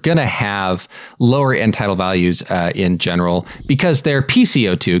so they're going to have lower end tidal values in general because they're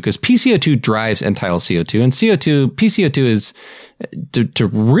PCO2, because PCO2 drives end tidal CO2, and PCO2 is, to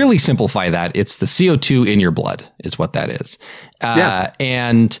really simplify that, it's the CO2 in your blood is what that is.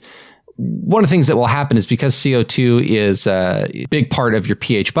 And one of the things that will happen is because CO2 is a big part of your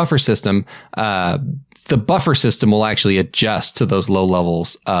pH buffer system, the buffer system will actually adjust to those low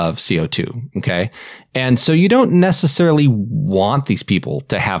levels of CO2. Okay. And so you don't necessarily want these people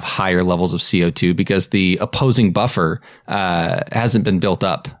to have higher levels of CO2 because the opposing buffer hasn't been built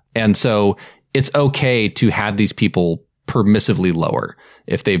up. And so it's okay to have these people permissively lower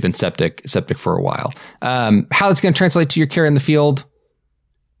if they've been septic for a while. How it's going to translate to your care in the field,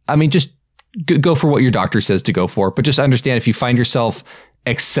 I mean, just go for what your doctor says to go for, but just understand if you find yourself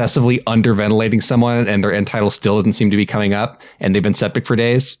excessively underventilating someone and their end tidal still doesn't seem to be coming up and they've been septic for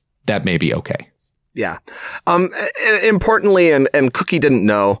days, that may be okay. Yeah. Importantly, and Cookie didn't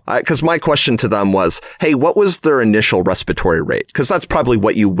know, because my question to them was, hey, what was their initial respiratory rate? Because that's probably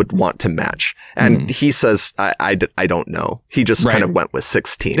what you would want to match. And he says, I don't know. He just kind of went with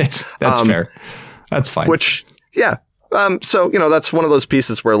 16. That's fair. That's fine. Which, yeah. So, that's one of those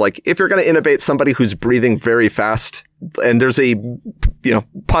pieces where, like, if you're going to intubate somebody who's breathing very fast and there's a,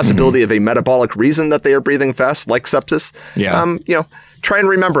 possibility of a metabolic reason that they are breathing fast, like sepsis, try and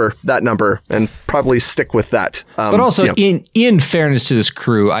remember that number and probably stick with that. But also, in fairness to this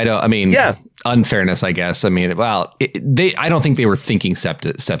crew, unfairness, I guess. I mean, well, I don't think they were thinking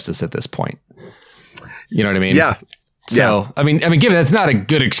sepsis at this point. You know what I mean? Yeah. So, I mean, given that's not a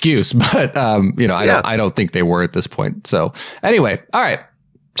good excuse, but, I don't think they were at this point. So anyway, all right.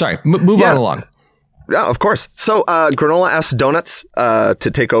 Sorry. Move on along. Yeah, of course. So, Granola asks Donuts,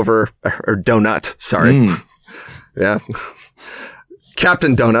 to take over, or Donut. Sorry. Yeah.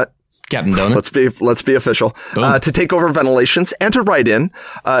 Captain Donut. Let's be official. To take over ventilations and to write in.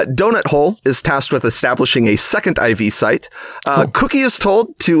 Donut Hole is tasked with establishing a second IV site. Cool. Cookie is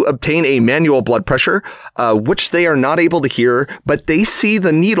told to obtain a manual blood pressure, which they are not able to hear, but they see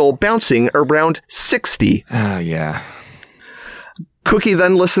the needle bouncing around 60. Yeah. Cookie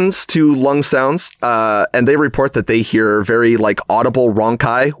then listens to lung sounds, and they report that they hear very audible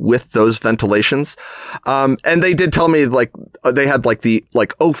ronchi with those ventilations. And they did tell me they had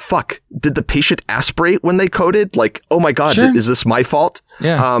oh fuck, did the patient aspirate when they coded? Oh my God, sure. Is this my fault?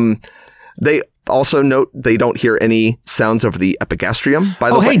 Yeah. They also note they don't hear any sounds over the epigastrium, by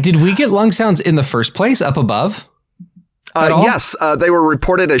the way. Hey, did we get lung sounds in the first place up above? Yes, they were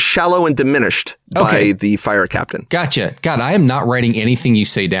reported as shallow and diminished by the fire captain. Gotcha. God, I am not writing anything you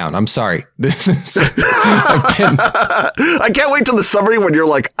say down. I'm sorry. This is. I can't wait till the summary when you're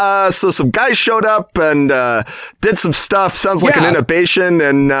like, so some guys showed up and did some stuff. Sounds like an intubation,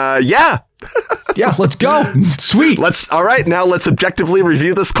 and yeah, let's go. Sweet. All right. Now let's objectively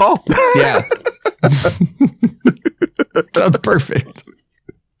review this call. Yeah. Sounds perfect.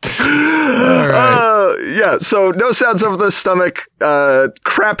 All right. So no sounds over the stomach,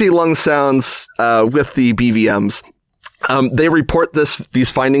 crappy lung sounds with the BVMs. They report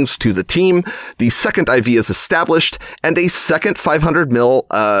these findings to the team. The second IV is established, and a second 500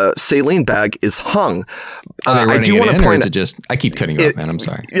 ml saline bag is hung. I do want to point out. I keep cutting you off, man. I'm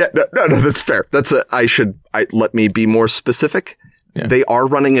sorry. Yeah, no, that's fair. Let me be more specific. Yeah. They are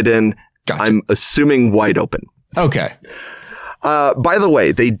running it in. Gotcha. I'm assuming wide open. Okay. By the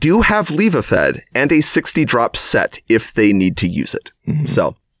way, they do have Levophed and a 60 drop set if they need to use it. Mm-hmm.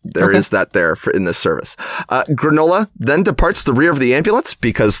 So there is that there in this service. Granola then departs the rear of the ambulance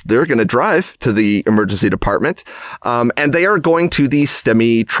because they're going to drive to the emergency department. And they are going to the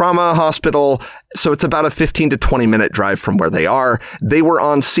STEMI trauma hospital. So it's about a 15 to 20 minute drive from where they are. They were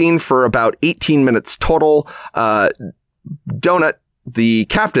on scene for about 18 minutes total. Donut, the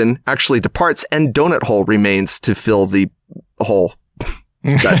captain, actually departs, and Donut Hole remains to fill the hole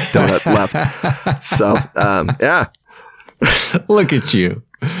that Donut left. So, yeah. Look at you.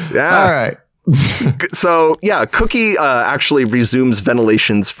 Yeah. All right. So, yeah, Cookie actually resumes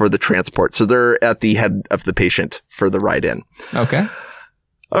ventilations for the transport. So they're at the head of the patient for the ride in. Okay.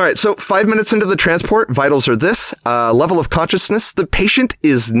 All right. So 5 minutes into the transport, vitals are this. Level of consciousness. The patient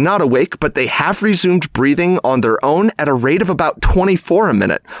is not awake, but they have resumed breathing on their own at a rate of about 24 a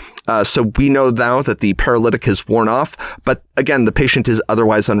minute. So we know now that the paralytic has worn off, but again, the patient is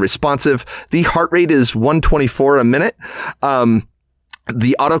otherwise unresponsive. The heart rate is 124 a minute.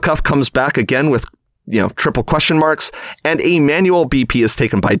 The autocuff comes back again with triple question marks, and a manual BP is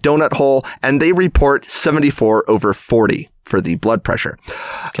taken by Donut Hole, and they report 74/40 for the blood pressure.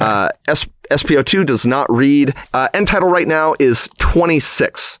 Okay. SpO2 does not read. End tidal right now is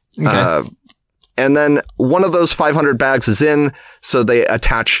 26. Okay. And then one of those 500 bags is in, so they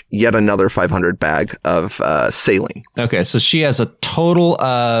attach yet another 500 bag of saline. Okay, so she has a total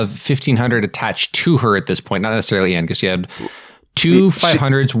of 1,500 attached to her at this point, not necessarily in, because she had two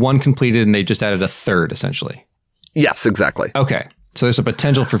 500s, one completed, and they just added a third, essentially. Yes, exactly. Okay, so there's a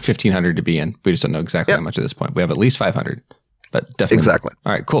potential for 1,500 to be in. We just don't know exactly how much at this point. We have at least 500, but definitely. Exactly.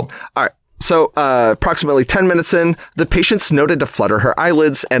 All right, cool. All right. So, approximately 10 minutes in, the patient's noted to flutter her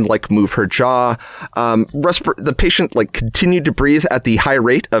eyelids and move her jaw. The patient continued to breathe at the high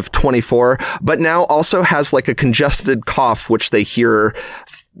rate of 24, but now also has a congested cough, which they hear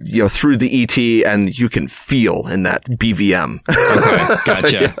through the ET, and you can feel in that BVM. Okay,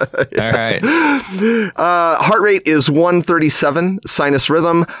 gotcha. All right. Heart rate is 137, sinus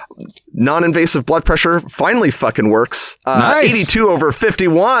rhythm, non-invasive blood pressure finally fucking works. Nice.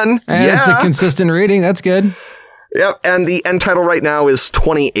 82/51. That's a consistent reading. That's good. Yep, and the end tidal right now is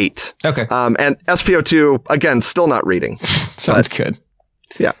 28. Okay. And SpO2, again, still not reading. Sounds good.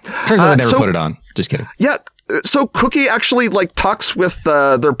 Yeah. Turns out I never put it on. Just kidding. Yeah. So Cookie actually talks with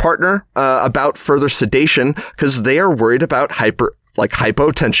their partner about further sedation because they are worried about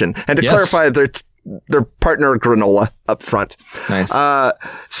hypotension. And to clarify, their partner Granola up front. Nice.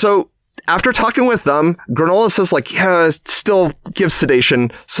 So after talking with them, Granola says still give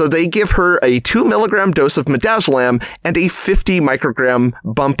sedation. So they give her a 2 milligram dose of midazolam and a 50 microgram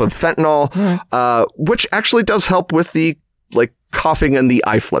bump of fentanyl, which actually does help with the coughing and the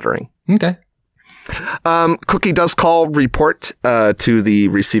eye fluttering. Okay. Cookie does report to the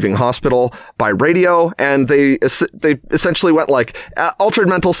receiving hospital by radio, and they essentially went altered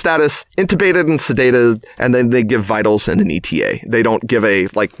mental status, intubated and sedated, and then they give vitals and an ETA. They don't give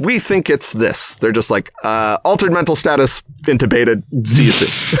we think it's this. They're just altered mental status, intubated, see you soon.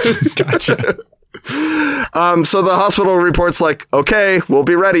 Gotcha. So the hospital reports okay, we'll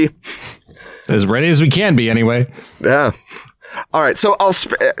be ready. As ready as we can be anyway. Yeah. All right, so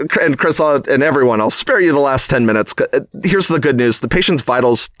and Chris and everyone, I'll spare you the last 10 minutes. Here's the good news. The patient's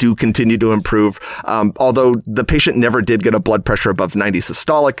vitals do continue to improve. Although the patient never did get a blood pressure above 90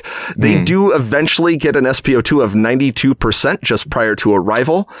 systolic, they do eventually get an SpO2 of 92% just prior to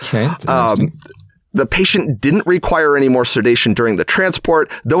arrival. Okay. The patient didn't require any more sedation during the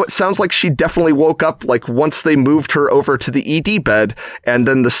transport, though it sounds like she definitely woke up once they moved her over to the ED bed, and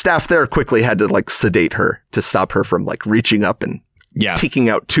then the staff there quickly had to sedate her to stop her from reaching up and taking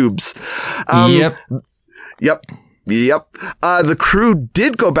out tubes. Yep. The crew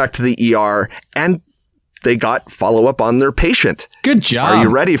did go back to the ER and they got follow-up on their patient. Good job. Are you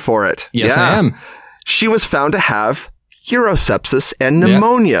ready for it? Yes, I am. She was found to have urosepsis and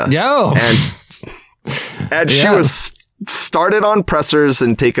pneumonia. And she was started on pressors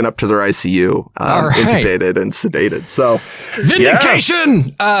and taken up to their ICU, intubated and sedated. So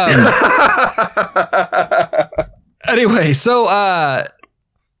vindication. Anyway, so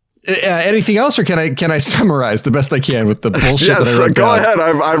anything else, or can I summarize the best I can with the bullshit that I wrote go down? ahead.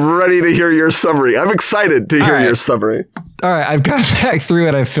 I'm ready to hear your summary. I'm excited to hear your summary. All right, I've gone back through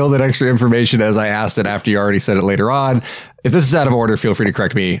it. I filled in extra information as I asked it after you already said it later on. If this is out of order, feel free to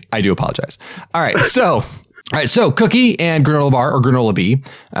correct me. I do apologize. All right, so Cookie and Granola Bar, or Granola B,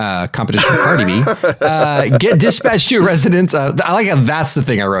 competition for Cardi B, get dispatched to a residence. I like how that's the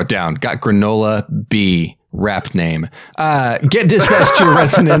thing I wrote down. Got Granola B. Rap name. Get dispatched to a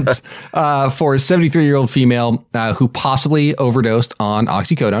residence for a 73-year-old female who possibly overdosed on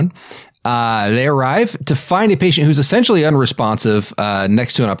oxycodone. They arrive to find a patient who's essentially unresponsive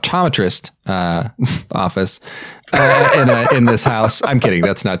next to an optometrist office in this house. I'm kidding.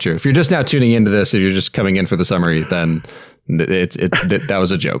 That's not true. If you're just now tuning into this, if you're just coming in for the summary, then that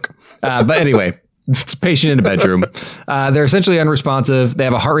was a joke. But anyway, it's a patient in a bedroom. They're essentially unresponsive. They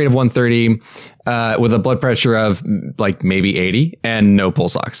have a heart rate of 130 with a blood pressure of maybe 80 and no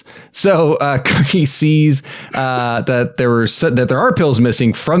pulse ox. So Cookie sees that there are pills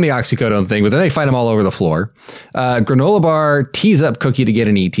missing from the oxycodone thing, but then they find them all over the floor. Granola Bar tees up Cookie to get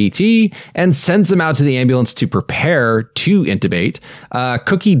an ETT and sends them out to the ambulance to prepare to intubate.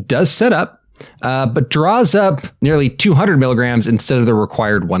 Cookie does set up, but draws up nearly 200 milligrams instead of the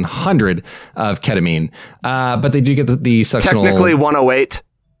required 100 of ketamine. But they do get the succinal... Technically 108.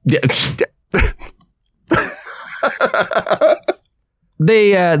 Yeah.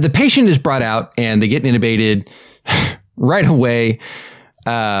 The patient is brought out and they get intubated right away.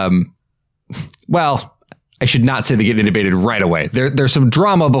 Well, I should not say they get intubated right away. There's some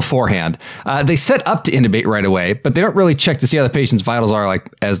drama beforehand. They set up to intubate right away, but they don't really check to see how the patient's vitals are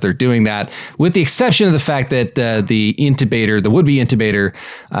as they're doing that, with the exception of the fact that the would-be intubator,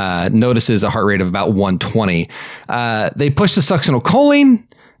 notices a heart rate of about 120. They push the succinylcholine.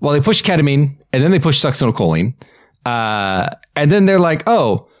 Well, they push ketamine, and then they push succinylcholine. And then they're like,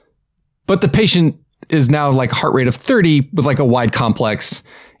 oh, but the patient is now heart rate of 30 with a wide complex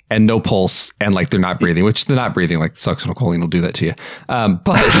and no pulse, and they're not breathing, which they're not breathing. Succinylcholine will do that to you.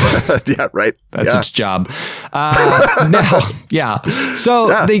 But yeah, right. That's its job.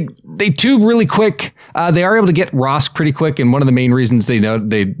 So they tube really quick. They are able to get ROSC pretty quick, and one of the main reasons they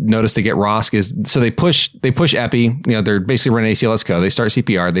notice to get ROSC is so they push epi. They're basically running ACLS code. They start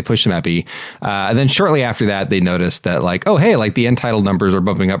CPR. They push some epi, and then shortly after that, they notice that the end tidal numbers are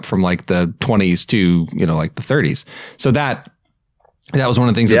bumping up from the 20s to the 30s. So that That was one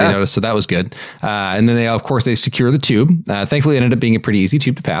of the things that they noticed, so that was good. And then they secure the tube. Thankfully, it ended up being a pretty easy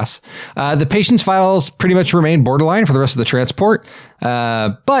tube to pass. The patient's vitals pretty much remained borderline for the rest of the transport,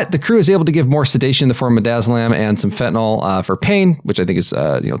 but the crew is able to give more sedation in the form of midazolam and some fentanyl for pain, which I think is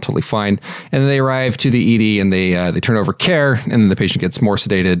totally fine. And then they arrive to the ED and they turn over care, and then the patient gets more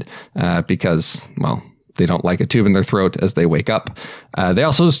sedated because, well, they don't like a tube in their throat as they wake up. They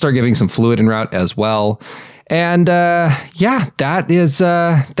also start giving some fluid en route as well. And that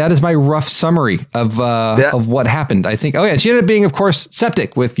is my rough summary of what happened. I think. Oh yeah, she ended up being, of course,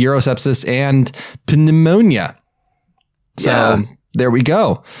 septic with urosepsis and pneumonia. So there we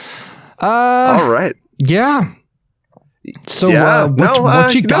go. All right. Yeah. So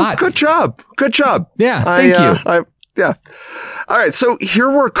what you got? Good job. Yeah. Thank you. Yeah. All right. So here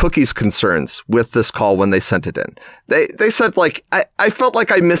were Cookie's concerns with this call when they sent it in. They said, like, I felt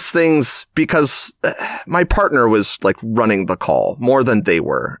like I missed things because my partner was like running the call more than they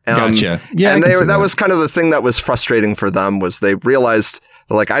were. Gotcha. Yeah. And that was kind of the thing that was frustrating for them, was they realized,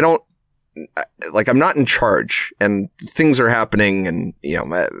 like, I'm not in charge and things are happening, and,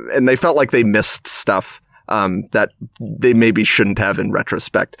 and they felt like they missed stuff that they maybe shouldn't have in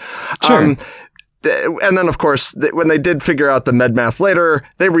retrospect. Sure. And then, of course, when they did figure out the med math later,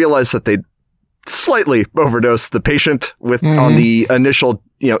 they realized that they slightly overdosed the patient with on the initial,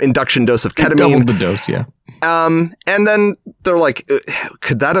 induction dose of ketamine. Doubled the dose, yeah. And then they're like,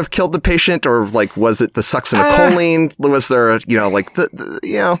 could that have killed the patient, or like, was it the succinylcholine? Was there,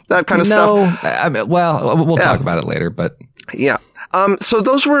 that kind of stuff? No, we'll talk about it later, but yeah. So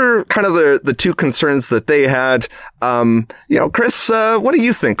those were kind of the two concerns that they had. Chris, what do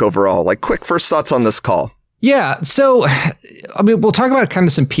you think overall? Like, quick first thoughts on this call. Yeah. So, I mean, we'll talk about kind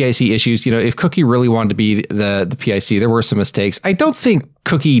of some PIC issues. If Cookie really wanted to be the PIC, there were some mistakes. I don't think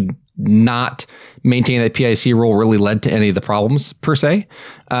Cookie not maintaining that PIC role really led to any of the problems per se.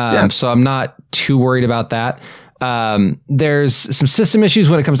 So I'm not too worried about that. There's some system issues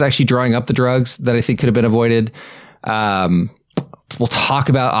when it comes to actually drawing up the drugs that I think could have been avoided. We'll talk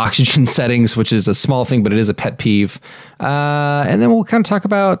about oxygen settings, which is a small thing, but it is a pet peeve. And then we'll kind of talk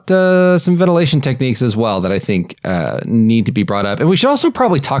about some ventilation techniques as well that I think need to be brought up. And we should also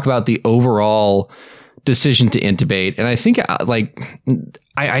probably talk about the overall decision to intubate. And I think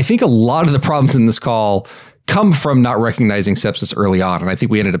I think a lot of the problems in this call come from not recognizing sepsis early on. And I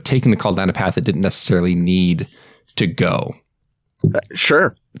think we ended up taking the call down a path that didn't necessarily need to go.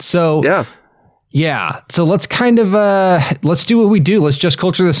 Sure. So yeah. So let's kind of let's do what we do. Let's just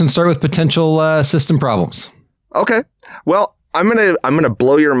culture this and start with potential system problems. Okay. Well, I'm gonna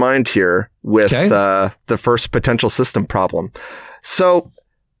blow your mind here with the first potential system problem. So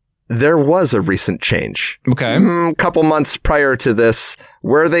there was a recent change. Okay. A couple months prior to this,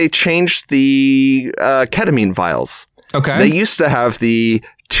 where they changed the ketamine vials. Okay. They used to have the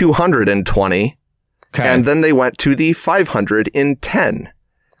 220, and then they went to the 510.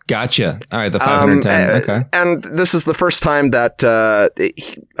 Gotcha. All right, the 510. Okay. And this is the first time that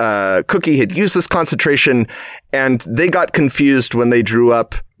Cookie had used this concentration, and they got confused when they drew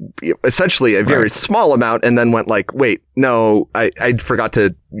up essentially a very small amount, and then went like, "Wait, no, I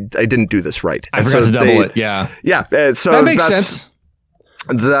didn't do this right." I forgot to double it. Yeah. Yeah. So that makes sense.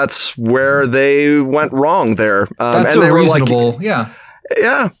 That's where they went wrong there. That's and they reasonable. Were like,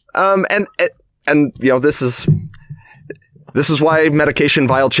 yeah. And this is why medication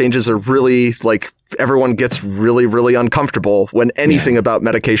vial changes are really, like, everyone gets really, really uncomfortable when anything about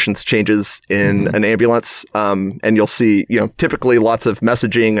medications changes in an ambulance. And you'll see, typically lots of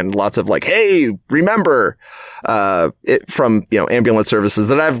messaging and lots of like, hey, remember, from, ambulance services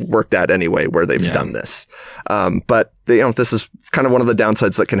that I've worked at anyway, where they've done this. But this is kind of one of the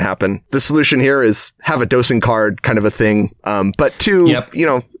downsides that can happen. The solution here is have a dosing card kind of a thing. But two,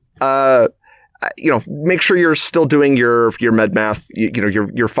 make sure you're still doing your med math,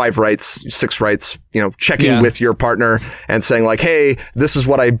 your 5 writes, 6 writes, checking with your partner and saying like, hey, this is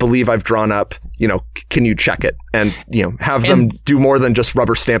what I believe I've drawn up. Can you check it? And, have them do more than just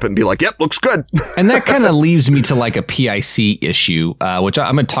rubber stamp it and be like, yep, looks good. And that kind of leaves me to like a PIC issue, which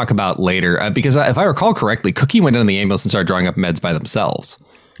I'm going to talk about later, because if I recall correctly, Cookie went into the ambulance and started drawing up meds by themselves.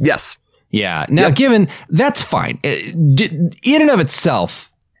 Yes. Yeah. Now, given that's fine in and of itself,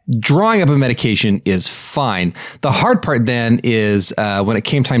 drawing up a medication is fine. The hard part then is when it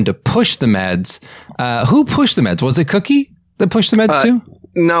came time to push the meds. Who pushed the meds? Was it Cookie that pushed the meds too?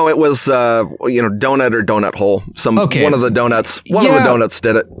 No, it was Donut or Donut Hole. One of the donuts. One of the donuts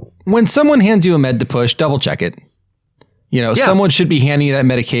did it. When someone hands you a med to push, double check it. Someone should be handing you that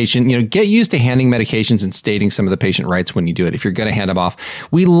medication. Get used to handing medications and stating some of the patient rights when you do it. If you're going to hand them off,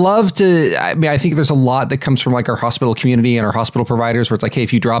 we love to. I think there's a lot that comes from like our hospital community and our hospital providers where it's like, hey,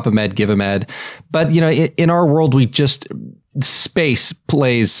 if you drop a med, give a med. But, in our world, space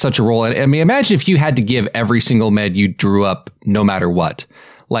plays such a role. And I mean, imagine if you had to give every single med you drew up, no matter what.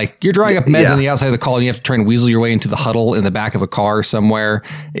 Like you're drawing up meds on the outside of the call and you have to try and weasel your way into the huddle in the back of a car somewhere.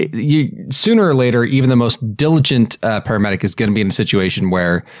 Sooner or later, even the most diligent paramedic is going to be in a situation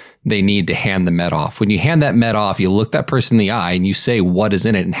where they need to hand the med off. When you hand that med off, you look that person in the eye and you say what is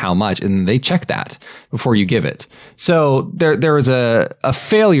in it and how much, and they check that before you give it. So there is a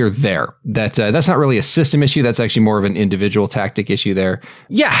failure there. That's not really a system issue. That's actually more of an individual tactic issue there.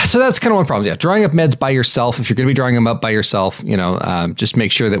 Yeah, so that's kind of one problem. Yeah, drawing up meds by yourself. If you're going to be drawing them up by yourself, just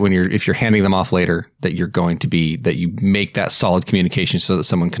make sure that if you're handing them off later, that that you make that solid communication so that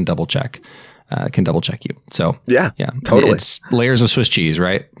someone can double check. You. So yeah, totally. It's layers of Swiss cheese,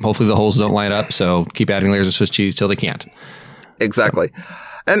 right? Hopefully the holes don't line up. So keep adding layers of Swiss cheese till they can't. Exactly.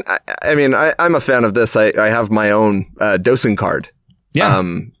 And I mean, I'm a fan of this. I have my own dosing card. Yeah.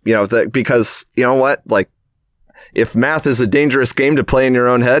 Because you know what, like if math is a dangerous game to play in your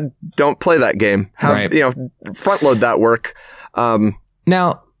own head, don't play that game. Front load that work.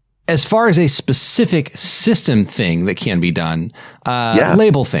 Now, as far as a specific system thing that can be done,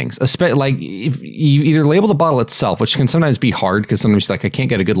 label things. Like if you either label the bottle itself, which can sometimes be hard because sometimes I can't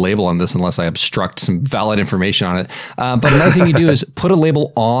get a good label on this unless I obstruct some valid information on it. But another thing you do is put a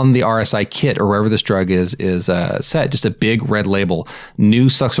label on the RSI kit or wherever this drug is set, just a big red label. New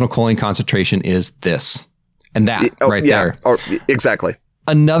succinylcholine concentration is this. And that there. Exactly.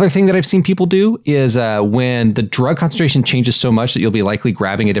 Another thing that I've seen people do is when the drug concentration changes so much that you'll be likely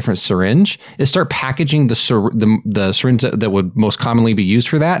grabbing a different syringe, is start packaging the syringe that would most commonly be used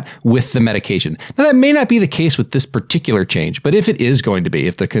for that with the medication. Now, that may not be the case with this particular change, but if it is going to be,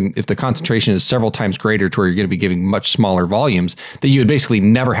 if the concentration is several times greater to where you're going to be giving much smaller volumes, that you would basically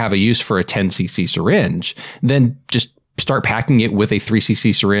never have a use for a 10 cc syringe, then just start packing it with a 3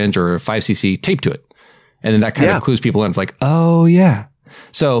 cc syringe or a 5 cc taped to it. And then that kind of clues people in, like, oh, yeah.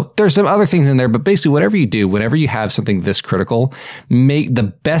 So there's some other things in there, but basically whatever you do, whenever you have something this critical, make the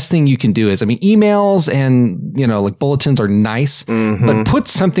best thing you can do is, emails and, like bulletins are nice, but put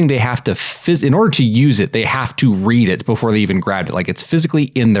something they have to, in order to use it, they have to read it before they even grabbed it. Like it's physically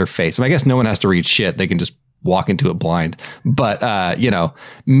in their face. I guess no one has to read shit. They can just walk into it blind, but,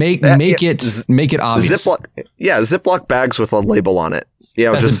 make it obvious. Ziploc bags with a label on it.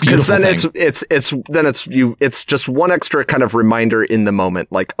 Just because then it's just one extra kind of reminder in the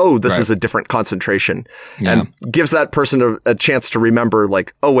moment, like, oh, this is a different concentration, and gives that person a chance to remember,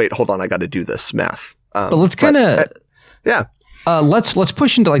 like, oh wait, hold on, I got to do this math. But let's kind of let's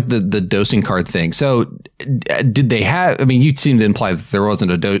push into like the dosing card thing. So did they have? You seem to imply that there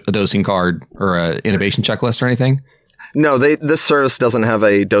wasn't a dosing card or a intubation checklist or anything. No, this service doesn't have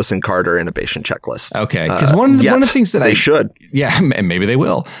a dosing card or intubation checklist. Okay, because one of the things that they should, maybe they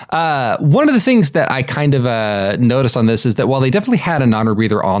will. One of the things that I kind of noticed on this is that while they definitely had a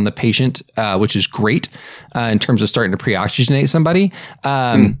non-rebreather on the patient, which is great in terms of starting to pre-oxygenate somebody,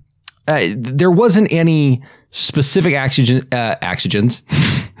 there wasn't any specific actions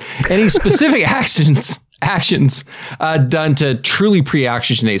done to truly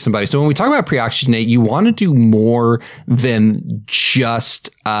pre-oxygenate somebody. So when we talk about pre-oxygenate, you want to do more than just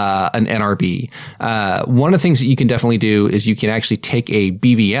an NRB. One of the things that you can definitely do is you can actually take a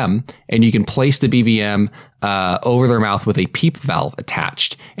BVM and you can place the BVM over their mouth with a PEEP valve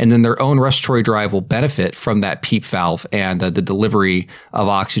attached. And then their own respiratory drive will benefit from that PEEP valve and the delivery of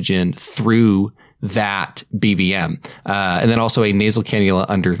oxygen through that BVM, and then also a nasal cannula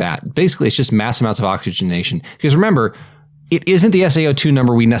under that. Basically, it's just mass amounts of oxygenation. Because remember, it isn't the SaO2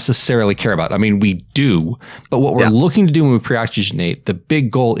 number we necessarily care about. We do, but what we're looking to do when we pre-oxygenate, the big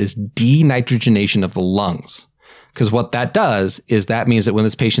goal is denitrogenation of the lungs. Because what that does is that means that when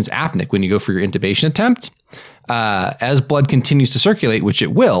this patient's apneic, when you go for your intubation attempt, as blood continues to circulate, which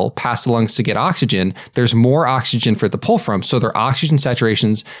it will, past the lungs to get oxygen, there's more oxygen for it to pull from. So their oxygen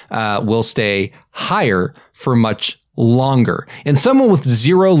saturations will stay higher for much longer. In someone with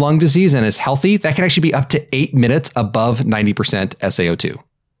zero lung disease and is healthy, that can actually be up to 8 minutes above 90% SaO2,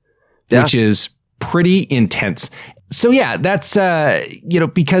 which is pretty intense. So that's,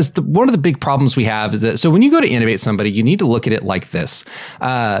 because one of the big problems we have is that, so when you go to intubate somebody, you need to look at it like this.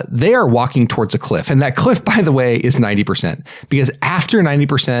 They are walking towards a cliff. And that cliff, by the way, is 90%, because after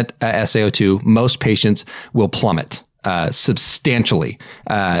 90% SaO2, most patients will plummet substantially.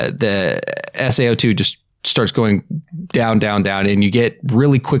 The SaO2 just starts going down, down, down, and you get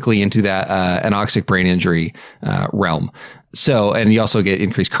really quickly into that anoxic brain injury realm. So, and you also get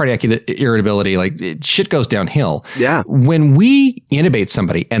increased cardiac irritability, like shit goes downhill. Yeah. When we intubate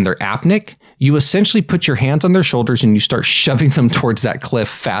somebody and they're apneic, you essentially put your hands on their shoulders and you start shoving them towards that cliff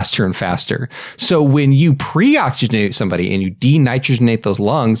faster and faster. So when you pre-oxygenate somebody and you denitrogenate those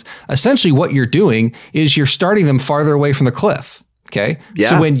lungs, essentially what you're doing is you're starting them farther away from the cliff. Okay.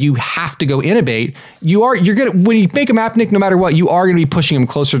 Yeah. So when you have to go intubate, when you make them apneic, no matter what, you are going to be pushing them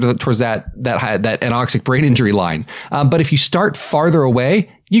closer towards that anoxic brain injury line. But if you start farther away,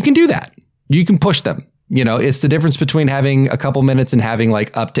 you can do that. You can push them. It's the difference between having a couple minutes and having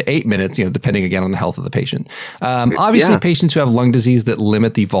like up to 8 minutes, depending again on the health of the patient. Obviously, patients who have lung disease that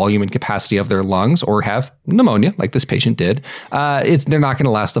limit the volume and capacity of their lungs or have pneumonia, like this patient did, they're not going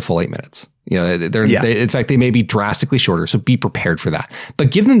to last the full 8 minutes. In fact, they may be drastically shorter. So be prepared for that,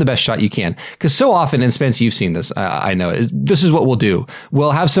 but give them the best shot you can. Because so often, and Spence, you've seen this, I know, this is what we'll do.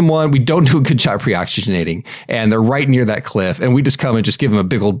 We'll have someone, we don't do a good job pre-oxygenating, and they're right near that cliff, and we just come and just give them a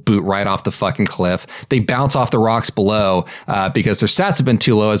big old boot right off the fucking cliff. They bounce off the rocks below because their sats have been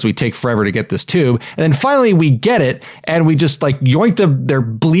too low as we take forever to get this tube. And then finally we get it, and we just like yoink their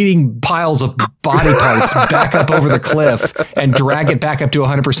bleeding piles of body parts back up over the cliff and drag it back up to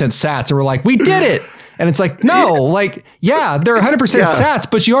 100% sats. And we're like, we did it. And it's like, no, like, yeah, they're 100% sats,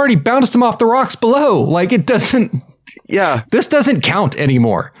 but you already bounced them off the rocks below. Like it doesn't. Yeah. This doesn't count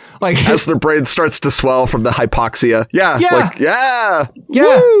anymore. Like as their brain starts to swell from the hypoxia. Yeah. Yeah. Like, yeah. Yeah.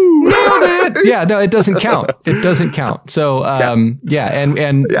 Nailed it. Yeah. No, it doesn't count. It doesn't count. So, And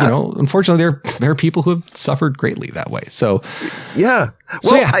unfortunately there are people who have suffered greatly that way. So, yeah.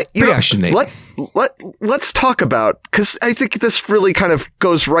 Well, pre-oxygenate. Let's talk about, because I think this really kind of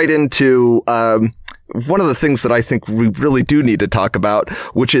goes right into one of the things that I think we really do need to talk about,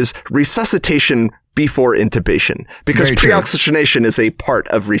 which is resuscitation before intubation, because pre-oxygenation is a part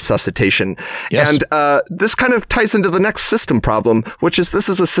of resuscitation. Yes. And this kind of ties into the next system problem, which is this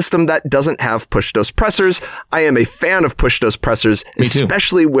is a system that doesn't have push-dose pressors. I am a fan of push-dose pressors,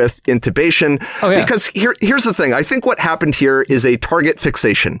 especially with intubation, because here's the thing. I think what happened here is a target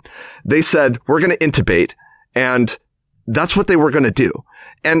fixation. They said, we're going to intubate, and that's what they were going to do.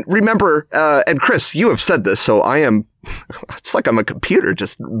 And remember, and Chris, you have said this, so I am, it's like I'm a computer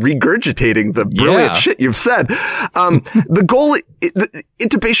just regurgitating the brilliant shit you've said. The goal,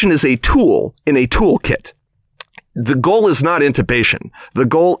 intubation is a tool in a toolkit. The goal is not intubation. The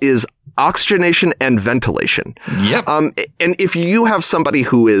goal is oxygenation and ventilation. Yep. And if you have somebody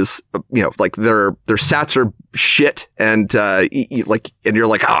who is, like their sats are shit and, and you're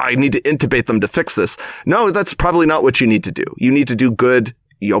like, I need to intubate them to fix this. No, that's probably not what you need to do. You need to do good,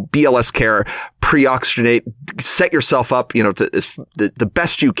 BLS care, pre-oxygenate, set yourself up, to the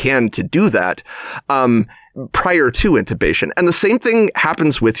best you can to do that, prior to intubation. And the same thing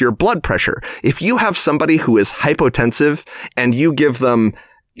happens with your blood pressure. If you have somebody who is hypotensive and you give them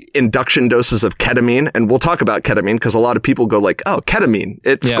induction doses of ketamine, and we'll talk about ketamine because a lot of people go like, oh, ketamine,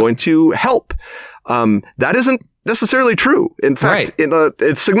 it's going to help. That isn't necessarily true. In fact, in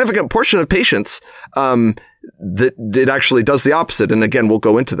a significant portion of patients, that it actually does the opposite. And again, we'll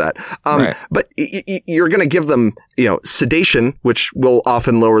go into that. But you're going to give them, sedation, which will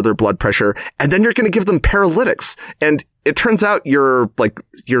often lower their blood pressure. And then you're going to give them paralytics. And it turns out your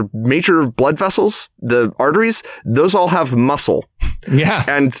major blood vessels, the arteries, those all have muscle. Yeah.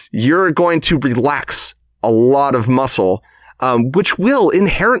 And you're going to relax a lot of muscle, which will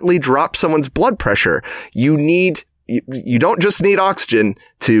inherently drop someone's blood pressure. You don't just need oxygen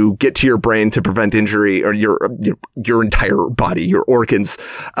to get to your brain to prevent injury or your entire body, your organs.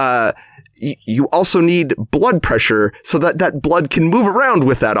 You also need blood pressure so that blood can move around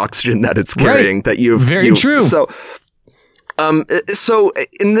with that oxygen that it's carrying. That Very true. So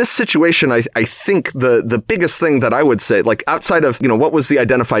in this situation, I think the biggest thing that I would say, like outside of, what was the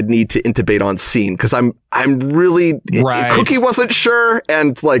identified need to intubate on scene? Cause I'm really, Cookie wasn't sure.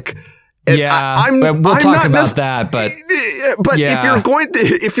 And like, we'll talk about that, but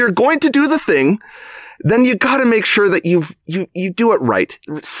if you're going to do the thing, then you got to make sure that you do it right.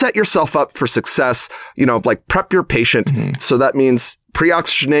 Set yourself up for success, like prep your patient. Mm-hmm. So that means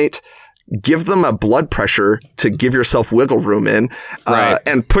pre-oxygenate, give them a blood pressure to give yourself wiggle room in.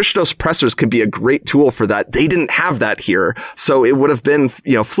 And push-dose pressors can be a great tool for that. They didn't have that here. So it would have been,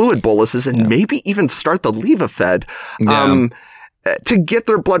 fluid boluses and maybe even start the Levophed. To get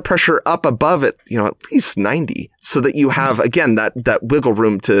their blood pressure up above it, at least 90, so that you have, again, that wiggle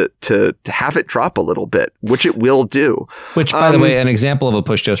room to have it drop a little bit, which it will do. Which, by the way, an example of a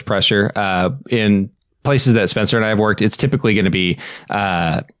push dose pressure, in places that Spencer and I have worked, it's typically going to be,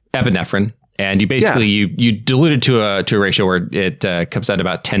 epinephrine And you basically you dilute it to a ratio where it comes out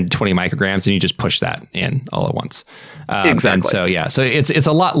about 10 to 20 micrograms, and you just push that in all at once. Exactly. And so it's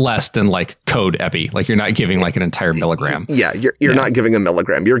a lot less than like code epi. Like you're not giving like an entire milligram. Yeah, you're not giving a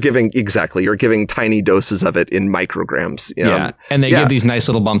milligram. You're giving tiny doses of it in micrograms. And they give these nice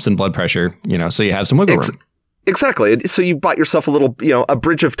little bumps in blood pressure. So you have some wiggle room. Exactly. So you bought yourself a little, a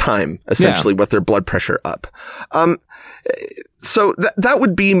bridge of time, essentially, with their blood pressure up. So that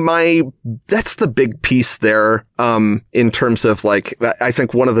would be that's the big piece there, in terms of like, I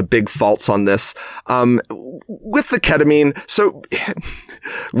think one of the big faults on this, with the ketamine. So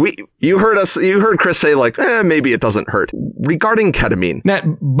you heard Chris say like, maybe it doesn't hurt regarding ketamine. Now,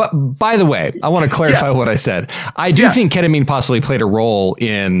 but by the way, I want to clarify what I said. I do think ketamine possibly played a role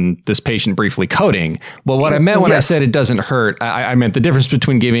in this patient briefly coding. But what I meant when I said it doesn't hurt, I meant the difference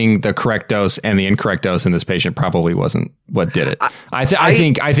between giving the correct dose and the incorrect dose in this patient probably wasn't what did it. I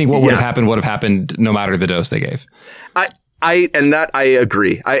think what would have happened no matter the dose they gave. I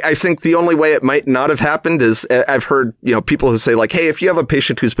agree. I think the only way it might not have happened is I've heard, people who say like, hey, if you have a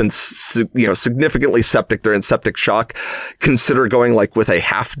patient who's been, significantly septic, they're in septic shock, consider going like with a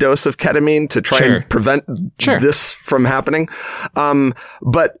half dose of ketamine to try and prevent this from happening.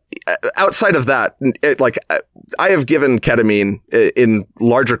 But outside of that, I have given ketamine in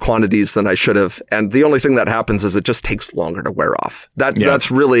larger quantities than I should have. And the only thing that happens is it just takes longer to wear off.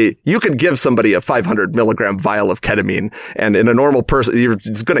 That's really, you could give somebody a 500 milligram vial of ketamine, and in a normal person,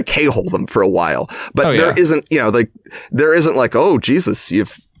 it's going to K-hole them for a while. But there isn't, there isn't like, oh, Jesus,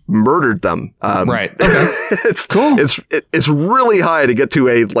 you've murdered them. Right. Okay. It's cool. It's really high to get to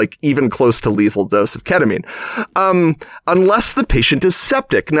a even close to lethal dose of ketamine. Unless the patient is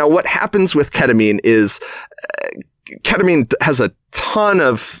septic. Now, what happens with ketamine is ketamine has a ton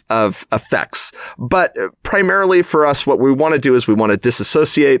of effects, but primarily for us, what we want to do is we want to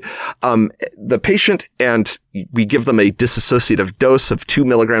disassociate the patient, and we give them a dissociative dose of 2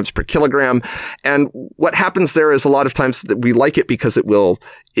 milligrams per kilogram. And what happens there is a lot of times that we like it because it will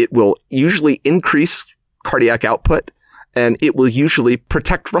usually increase cardiac output, and it will usually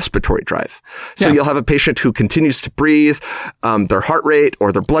protect respiratory drive. So you'll have a patient who continues to breathe, their heart rate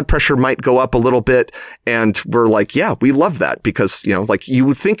or their blood pressure might go up a little bit. And we're like, yeah, we love that because, you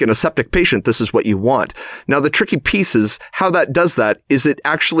would think in a septic patient, this is what you want. Now, the tricky piece is how that does that is it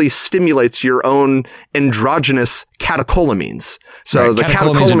actually stimulates your own endogenous catecholamines. So the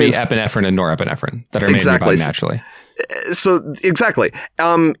catecholamines would be epinephrine and norepinephrine that are made in your body naturally. So exactly.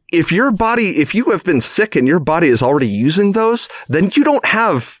 If you have been sick and your body is already using those, then you don't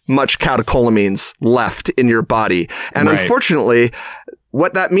have much catecholamines left in your body. And unfortunately,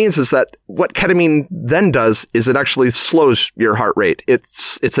 what that means is that what ketamine then does is it actually slows your heart rate.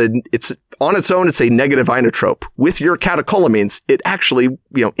 It's on its own, it's a negative inotrope. With your catecholamines, it actually,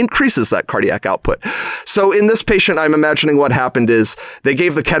 increases that cardiac output. So in this patient, I'm imagining what happened is they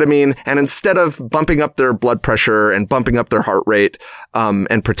gave the ketamine, and instead of bumping up their blood pressure and bumping up their heart rate,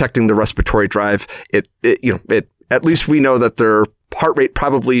 and protecting the respiratory drive, it at least we know that their heart rate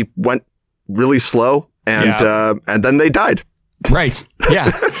probably went really slow, and then they died. Right.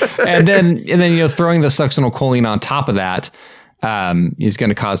 Yeah. and then throwing the succinylcholine on top of that is going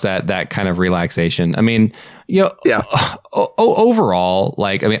to cause that kind of relaxation. I mean, overall,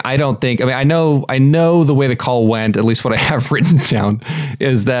 I know the way the call went, at least what I have written down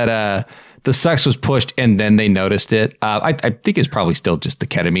is that the sex was pushed and then they noticed it. I think it's probably still just the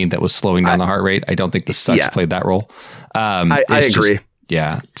ketamine that was slowing down the heart rate. I don't think the sex played that role. I agree.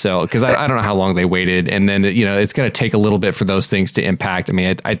 So, because I don't know how long they waited, and then, it's going to take a little bit for those things to impact. I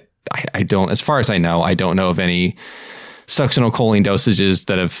mean, I don't, as far as I don't know of any succinylcholine dosages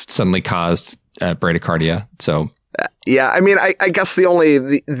that have suddenly caused bradycardia. So, I mean, I guess the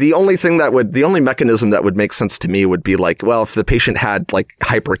only mechanism that would make sense to me would be like, well, if the patient had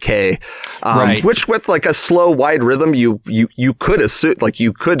hyper K, which with a slow wide rhythm, you could assume,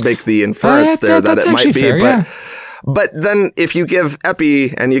 you could make the inference that it might be, fair, But then if you give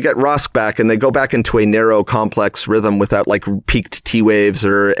epi and you get ROSC back and they go back into a narrow complex rhythm without peaked T waves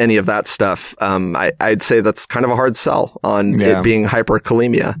or any of that stuff, I'd say that's kind of a hard sell on it being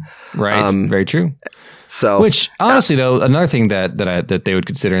hyperkalemia. Right. Very true. So, which honestly though, another thing that they would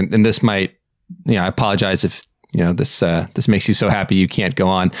consider, and this might, I apologize if, this makes you so happy you can't go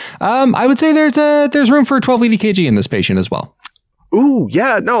on. I would say there's room for a 12 lead EKG in this patient as well. Ooh,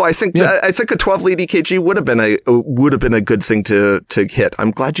 yeah, no, I think a 12 lead EKG would have been a good thing to hit.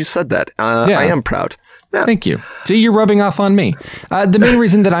 I'm glad you said that. I am proud. Yeah. Thank you. See, you're rubbing off on me. The main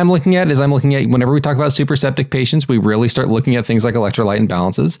reason that I'm looking at whenever we talk about super septic patients, we really start looking at things like electrolyte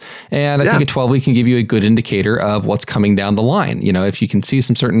imbalances. And I think a 12-week can give you a good indicator of what's coming down the line. You know, if you can see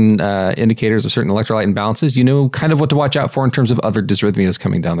some certain indicators of certain electrolyte imbalances, you know kind of what to watch out for in terms of other dysrhythmias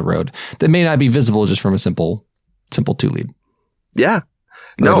coming down the road that may not be visible just from a simple 2-lead. Yeah.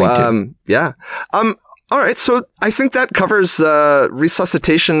 Yeah. All right. So I think that covers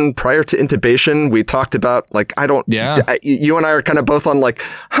resuscitation prior to intubation. We talked about you and I are kind of both on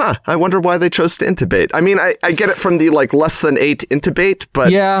I wonder why they chose to intubate. I mean, I get it from the less than 8 intubate,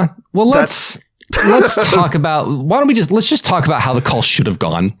 but yeah. Well, let's talk about, let's just talk about how the call should have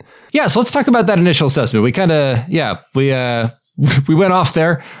gone. Yeah. So let's talk about that initial assessment. We kind of, we went off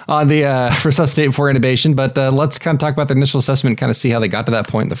there on the resuscitate before intubation, but let's kind of talk about the initial assessment and kind of see how they got to that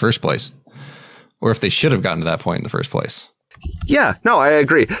point in the first place. Or if they should have gotten to that point in the first place. Yeah, no, I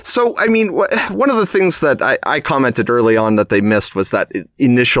agree. So, I mean, one of the things that I commented early on that they missed was that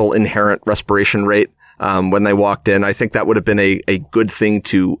initial inherent respiration rate when they walked in. I think that would have been a good thing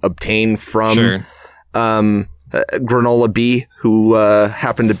to obtain from Granola B, who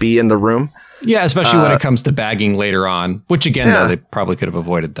happened to be in the room. Yeah, especially when it comes to bagging later on, which again, though, they probably could have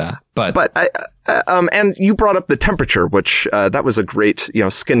avoided that. But and you brought up the temperature, which that was a great,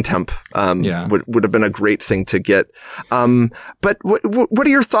 skin temp would have been a great thing to get. But what are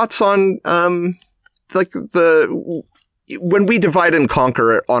your thoughts on when we divide and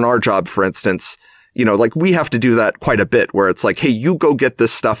conquer on our job, for instance? We have to do that quite a bit where it's like, hey, you go get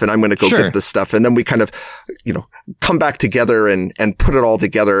this stuff and I'm going to go get this stuff. And then we kind of, come back together and put it all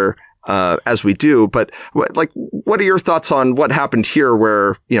together as we do. But what are your thoughts on what happened here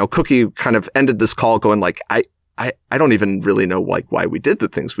where, Cookie kind of ended this call going I don't even really know why we did the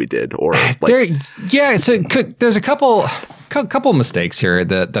things we did or so there's a couple mistakes here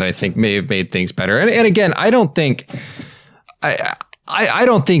that I think may have made things better. And again, I don't think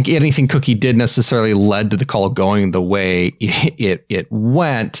anything Cookie did necessarily led to the call going the way it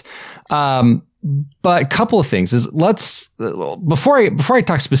went. But a couple of things is before I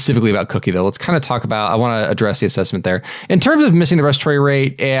talk specifically about Cookie though, let's kind of talk about, I want to address the assessment there in terms of missing the respiratory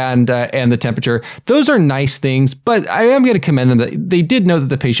rate and the temperature. Those are nice things, but I am going to commend them that they did know that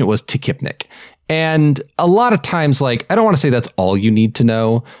the patient was tachypnic. And a lot of times, I don't want to say that's all you need to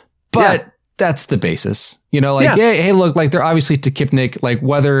know, but that's the basis, hey, look, they're obviously tachypnic,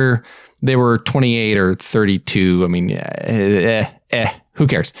 whether they were 28 or 32. I mean, who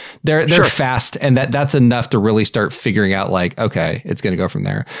cares? They're fast, and that's enough to really start figuring out okay, it's going to go from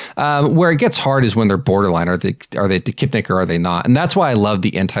there. Where it gets hard is when they're borderline. Are they tachypnic or are they not? And that's why I love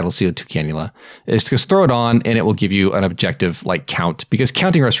the end-tidal CO2 cannula. It's just throw it on and it will give you an objective count, because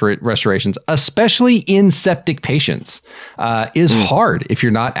counting restorations, especially in septic patients, is hard if you're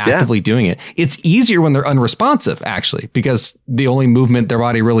not actively doing it. It's easier when they're unresponsive, actually, because the only movement their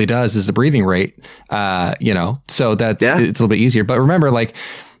body really does is the breathing rate. So that's it's a little bit easier. But remember,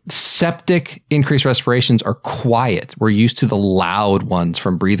 septic increased respirations are quiet. We're used to the loud ones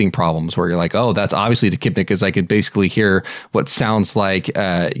from breathing problems where you're like, oh, that's obviously tachypnic, because I could basically hear what sounds like,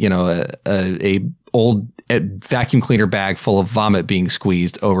 a old vacuum cleaner bag full of vomit being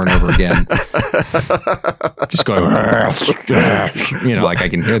squeezed over and over again. Just going, I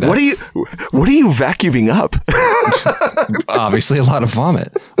can hear that. What are you vacuuming up? Obviously a lot of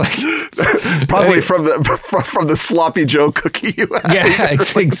vomit. Probably from the Sloppy Joe cookie you had. Yeah,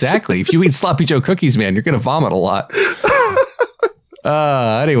 exactly. If you eat Sloppy Joe cookies, man, you're going to vomit a lot.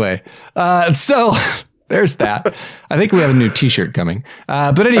 Anyway, so there's that. I think we have a new t-shirt coming.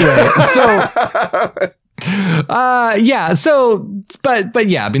 But anyway, I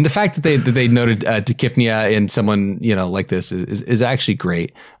mean, the fact that they noted tachypnea in someone, like this is actually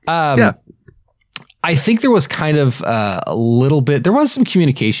great. I think there was kind of a little bit, there was some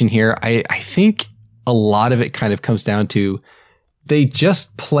communication here. I think a lot of it kind of comes down to they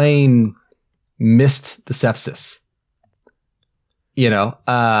just plain missed the sepsis.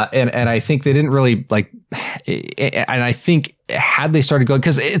 And I think they didn't really and I think had they started going,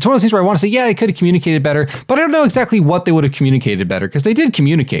 because it's one of those things where I want to say, yeah, they could have communicated better, but I don't know exactly what they would have communicated better, because they did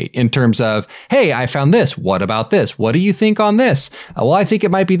communicate in terms of, hey, I found this. What about this? What do you think on this? Well, I think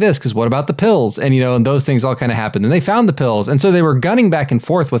it might be this, because what about the pills? And, and those things all kind of happened. And they found the pills. And so they were gunning back and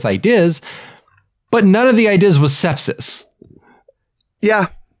forth with ideas, but none of the ideas was sepsis. Yeah.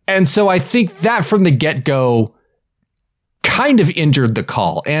 And so I think that from the get-go kind of injured the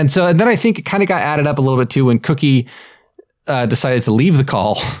call. And then I think it kind of got added up a little bit too when Cookie decided to leave the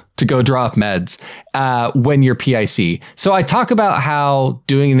call to go draw up meds when you're PIC. So I talk about how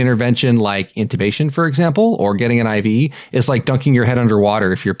doing an intervention like intubation, for example, or getting an IV is like dunking your head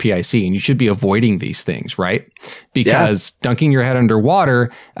underwater if you're PIC, and you should be avoiding these things, right? Because dunking your head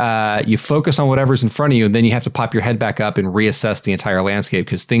underwater, you focus on whatever's in front of you, and then you have to pop your head back up and reassess the entire landscape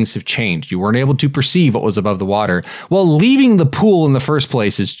because things have changed. You weren't able to perceive what was above the water. Well, leaving the pool in the first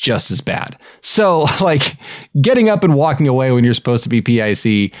place is just as bad. So like getting up and walking away when you're supposed to be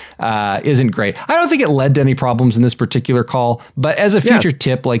PIC isn't great. I don't think it led to any problems in this particular call, but as a future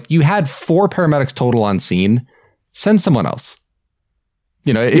tip, like you had 4 paramedics total on scene, send someone else.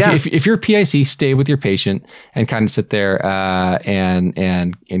 You know, if you're PIC, stay with your patient and kind of sit there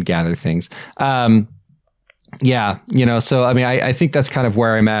and gather things. Yeah, you know, so I mean, I think that's kind of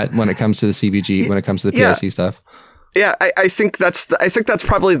where I'm at when it comes to the CBG, when it comes to the PIC stuff. Yeah, I think that's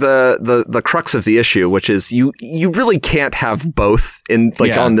probably the crux of the issue, which is you really can't have both in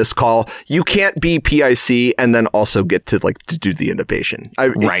on this call. You can't be PIC and then also get to do the intubation.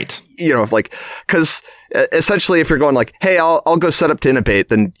 Right. You know, because essentially if you're going hey, I'll go set up to intubate,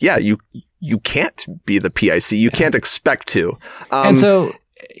 then you can't be the PIC. You can't expect to. And so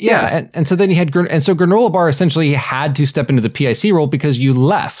and so then you had Granola Bar essentially had to step into the PIC role because you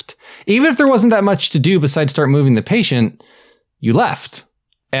left. Even if there wasn't that much to do besides start moving the patient, you left.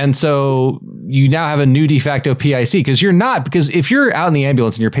 And so you now have a new de facto PIC because if you're out in the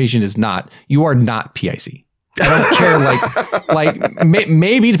ambulance and your patient is not, you are not PIC. I don't care.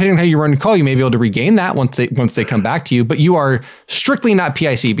 Maybe depending on how you run the call, you may be able to regain that once they come back to you, but you are strictly not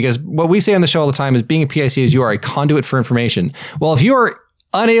PIC because what we say on the show all the time is being a PIC is you are a conduit for information. Well, if you are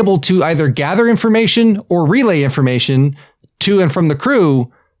unable to either gather information or relay information to and from the crew,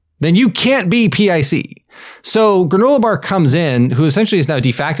 then you can't be PIC. So Granola Bar comes in, who essentially is now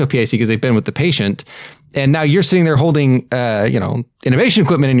de facto PIC because they've been with the patient. And now you're sitting there holding, intubation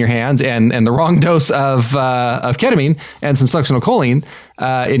equipment in your hands and the wrong dose of ketamine and some succinylcholine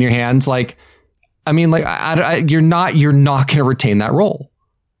in your hands. You're not going to retain that role.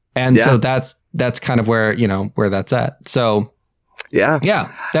 And so that's kind of where that's at. So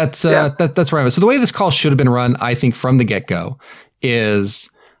that's where I'm at. So the way this call should have been run, I think from the get-go is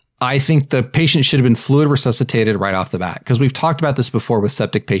I think the patient should have been fluid resuscitated right off the bat because we've talked about this before with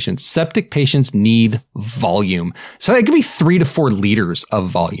septic patients. Septic patients need volume. So it could be 3 to 4 liters of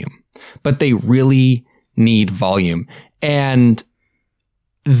volume, but they really need volume. And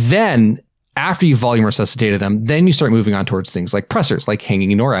then after you volume resuscitated them, then you start moving on towards things like pressors, like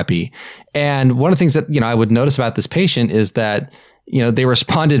hanging norepi. And one of the things that, I would notice about this patient is that they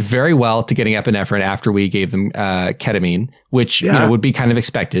responded very well to getting epinephrine after we gave them ketamine, which would be kind of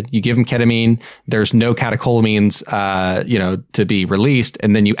expected. You give them ketamine, there's no catecholamines, to be released,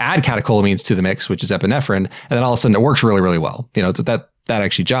 and then you add catecholamines to the mix, which is epinephrine, and then all of a sudden it works really, really well. That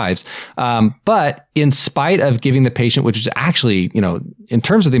actually jives. But in spite of giving the patient, which is actually, in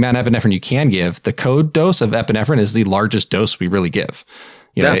terms of the amount of epinephrine you can give, the code dose of epinephrine is the largest dose we really give.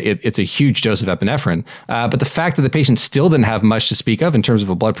 It's a huge dose of epinephrine. But the fact that the patient still didn't have much to speak of in terms of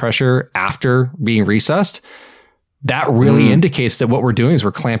a blood pressure after being resussed, that really indicates that what we're doing is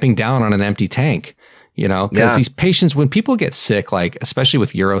we're clamping down on an empty tank. Because these patients, when people get sick, especially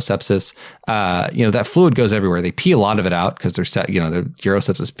with urosepsis, that fluid goes everywhere. They pee a lot of it out because they're the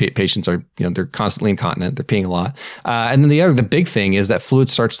urosepsis patients are, they're constantly incontinent. They're peeing a lot. And then the big thing is that fluid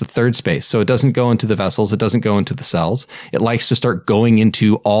starts the third space. So it doesn't go into the vessels. It doesn't go into the cells. It likes to start going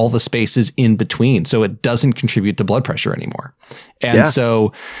into all the spaces in between. So it doesn't contribute to blood pressure anymore. And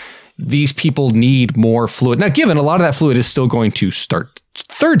so these people need more fluid. Now, given a lot of that fluid is still going to start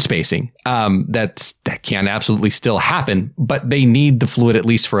third spacing, that can absolutely still happen, but they need the fluid at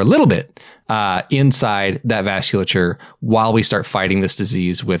least for a little bit inside that vasculature while we start fighting this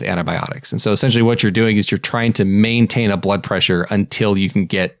disease with antibiotics. And so essentially what you're doing is you're trying to maintain a blood pressure until you can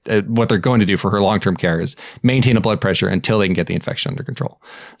get what they're going to do for her long-term care is maintain a blood pressure until they can get the infection under control.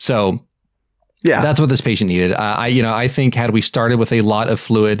 So that's what this patient needed. I think had we started with a lot of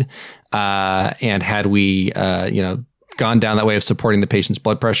fluid and had we, gone down that way of supporting the patient's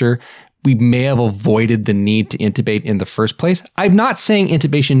blood pressure, we may have avoided the need to intubate in the first place. I'm not saying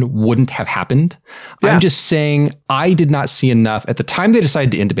intubation wouldn't have happened. I'm just saying I did not see enough at the time they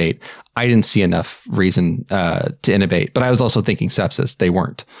decided to intubate. I didn't see enough reason to intubate, but I was also thinking sepsis. They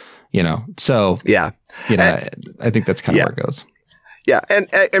weren't, so I think that's kind of where it goes. Yeah. And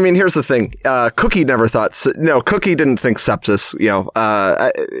I mean, here's the thing. Cookie never thought, Cookie didn't think sepsis,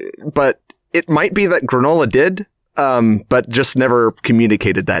 but it might be that Granola did. But just never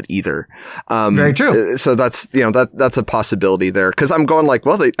communicated that either. Very true. So that's, that's a possibility there. Cause I'm going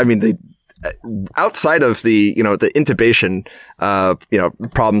outside of the intubation,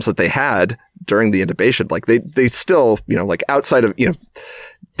 problems that they had during the intubation, like they still, like outside of,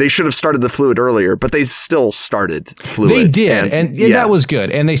 they should have started the fluid earlier, but they still started fluid. They did, and that was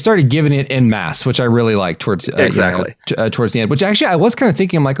good. And they started giving it en masse, which I really liked towards towards the end. Which actually, I was kind of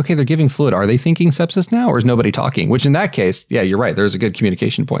thinking, I'm like, okay, they're giving fluid. Are they thinking sepsis now, or is nobody talking? Which in that case, yeah, you're right. There's a good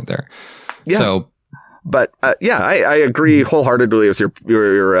communication point there. Yeah. So. But I agree wholeheartedly with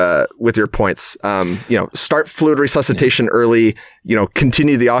your points. Start fluid resuscitation early.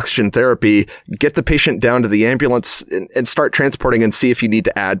 Continue the oxygen therapy. Get the patient down to the ambulance and start transporting, and see if you need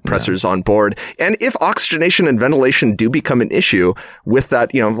to add pressors on board. And if oxygenation and ventilation do become an issue with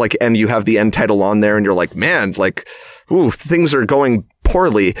that, and you have the end tidal on there, and you're like, man, like, ooh, things are going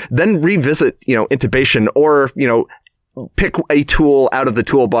poorly. Then revisit, intubation, or pick a tool out of the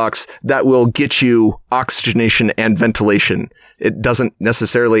toolbox that will get you oxygenation and ventilation. It doesn't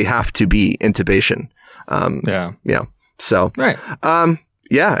necessarily have to be intubation. So, right.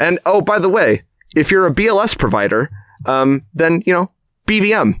 And by the way, if you're a BLS provider, then,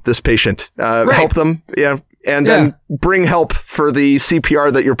 BVM this patient, help them, and then bring help for the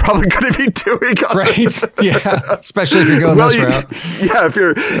CPR that you're probably going to be doing. Right. Yeah. Especially if you're going this route. Yeah. If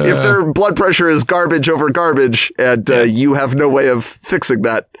their blood pressure is garbage over garbage, and you have no way of fixing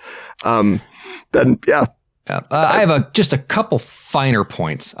that, then yeah. I have just a couple finer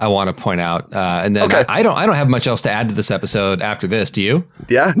points I want to point out, and then I don't have much else to add to this episode after this. Do you?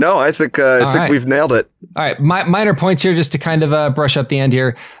 Yeah, no, I think we've nailed it. All right, minor points here, just to kind of brush up the end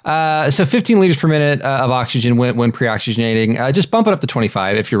here. So 15 liters per minute of oxygen when pre-oxygenating. Just bump it up to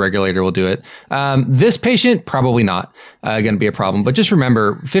 25 if your regulator will do it. This patient, probably not going to be a problem, but just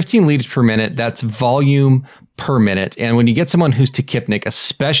remember, 15 liters per minute, that's volume per minute. And when you get someone who's tachypnic,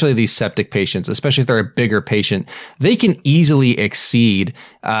 especially these septic patients, especially if they're a bigger patient, they can easily exceed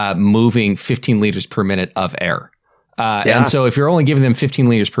moving 15 liters per minute of air. And so if you're only giving them 15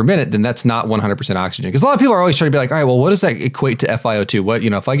 liters per minute, then that's not 100% oxygen. Because a lot of people are always trying to be like, all right, well, what does that equate to FiO2? What,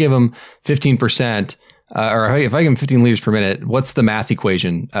 if I give them 15%, or if I give them 15 liters per minute, what's the math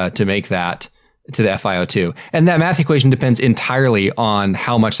equation to make that to the FiO2? And that math equation depends entirely on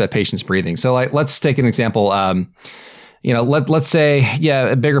how much that patient's breathing. So like, let's take an example. Let's say,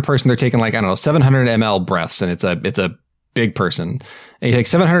 a bigger person, they're taking 700 ml breaths, and it's a big person. And you take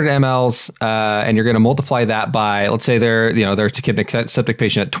 700 mLs, and you're going to multiply that by, let's say they're tachypnic septic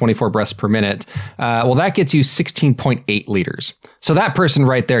patient at 24 breaths per minute. Well, that gets you 16.8 liters. So that person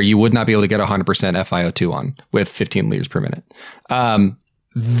right there, you would not be able to get 100% FiO2 on with 15 liters per minute.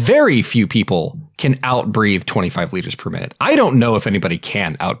 Very few people can outbreathe 25 liters per minute. I don't know if anybody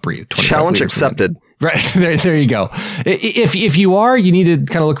can outbreathe 25 Challenge liters accepted. Right. There you go. If you are, you need to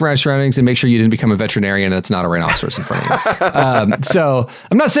kind of look around your surroundings and make sure you didn't become a veterinarian that's not a rhinoceros in front of you. So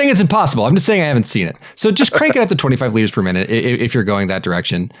I'm not saying it's impossible. I'm just saying I haven't seen it. So just crank it up to 25 liters per minute if you're going that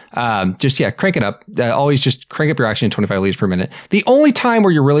direction. Crank it up. Always just crank up your oxygen 25 liters per minute. The only time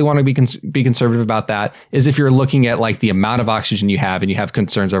where you really want to be conservative about that is if you're looking at like the amount of oxygen you have and you have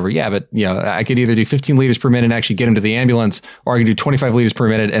concerns over, I could either do 15 liters per minute and actually get him to the ambulance, or I could do 25 liters per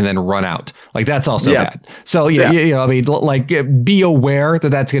minute and then run out. Like that's also bad. So be aware that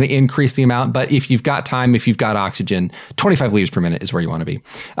that's going to increase the amount. But if you've got time, if you've got oxygen, 25 liters per minute is where you want to be.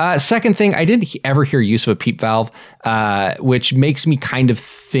 Second thing, I didn't ever hear use of a PEEP valve, which makes me kind of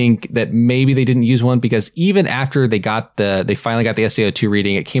think that maybe they didn't use one, because even after they finally got the SaO2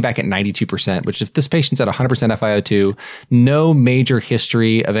 reading, it came back at 92%, which if this patient's at 100% FiO2, no major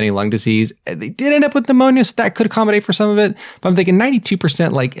history of any lung disease, they did end up with pneumonia, so that could accommodate for some of it. But I'm thinking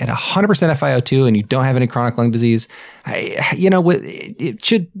 92%, like at 100% FiO2 and you don't have any chronic lung disease, it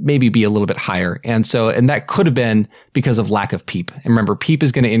should maybe be a little bit higher. And that could have been because of lack of PEEP. And remember, PEEP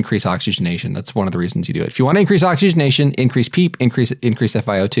is going to increase oxygenation. That's one of the reasons you do it. If you want to increase oxygenation, increase PEEP, increase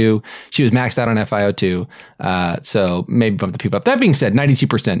FiO2. She was maxed out on FiO2. So maybe bump the PEEP up. That being said,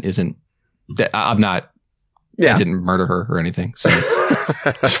 92% isn't, I'm not, I didn't murder her or anything. So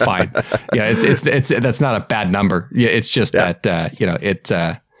it's fine. Yeah. It's that's not a bad number. Yeah. It's just that,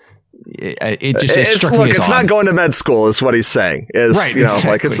 it's not going to med school is what he's saying is, right,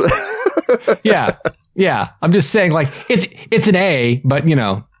 exactly. Yeah. I'm just saying, like, it's an A, but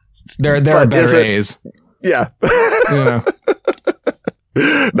there are better A's. Yeah.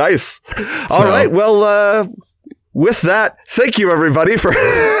 Nice. All right. Well, with that, thank you everybody for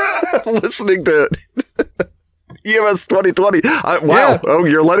listening to EMS 2020. Wow. Yeah. Oh,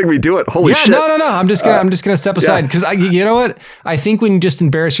 you're letting me do it. Holy shit. No. I'm just gonna step aside because you know what? I think when you just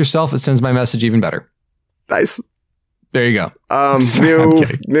embarrass yourself, it sends my message even better. Nice. There you go.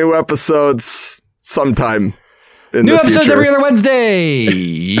 New episodes sometime. New episodes every other Wednesday.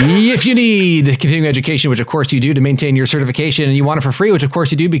 If you need continuing education, which of course you do to maintain your certification, and you want it for free, which of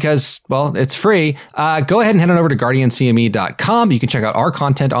course you do because, well, it's free, go ahead and head on over to guardiancme.com. You can check out our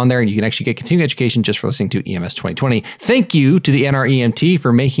content on there, and you can actually get continuing education just for listening to EMS 2020. Thank you to the NREMT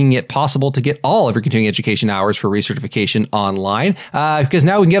for making it possible to get all of your continuing education hours for recertification online, because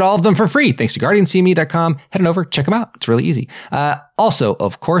now we can get all of them for free. Thanks to guardiancme.com. Head on over, check them out. It's really easy. Also,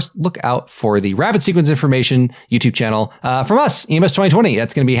 of course, look out for the Rapid Sequence Information YouTube channel from us, EMS 2020.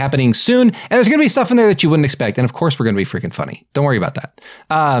 That's going to be happening soon. And there's going to be stuff in there that you wouldn't expect. And of course, we're going to be freaking funny. Don't worry about that.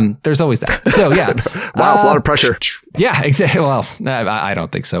 There's always that. So yeah. Wow, a lot of pressure. Yeah, exactly. Well, I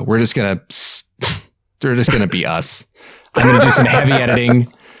don't think so. We're just going to be us. I'm going to do some heavy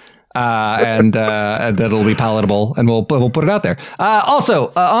editing. And that'll be palatable, and we'll put it out there.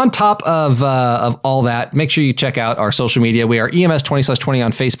 Also, on top of all that, make sure you check out our social media. We are EMS20/20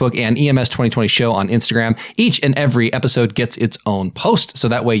 on Facebook and EMS 2020 Show on Instagram. Each and every episode gets its own post, so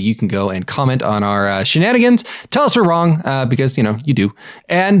that way you can go and comment on our shenanigans. Tell us we're wrong, because you do.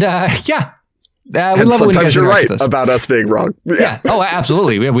 And yeah. We love sometimes you're right about us being wrong. Yeah. Oh,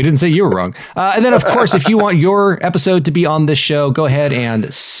 absolutely. We didn't say you were wrong. And then, of course, if you want your episode to be on this show, go ahead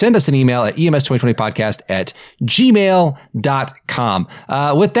and send us an email at ems2020podcast@gmail.com.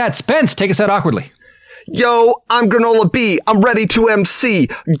 With that, Spence, take us out awkwardly. Yo, I'm Granola B. I'm ready to MC.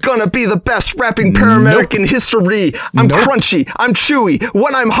 Gonna be the best rapping paramedic in history. I'm crunchy. I'm chewy.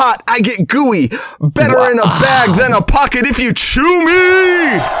 When I'm hot, I get gooey. Better in a bag than a pocket if you chew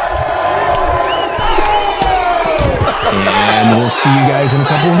me. And we'll see you guys in a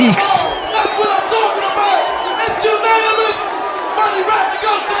couple of weeks.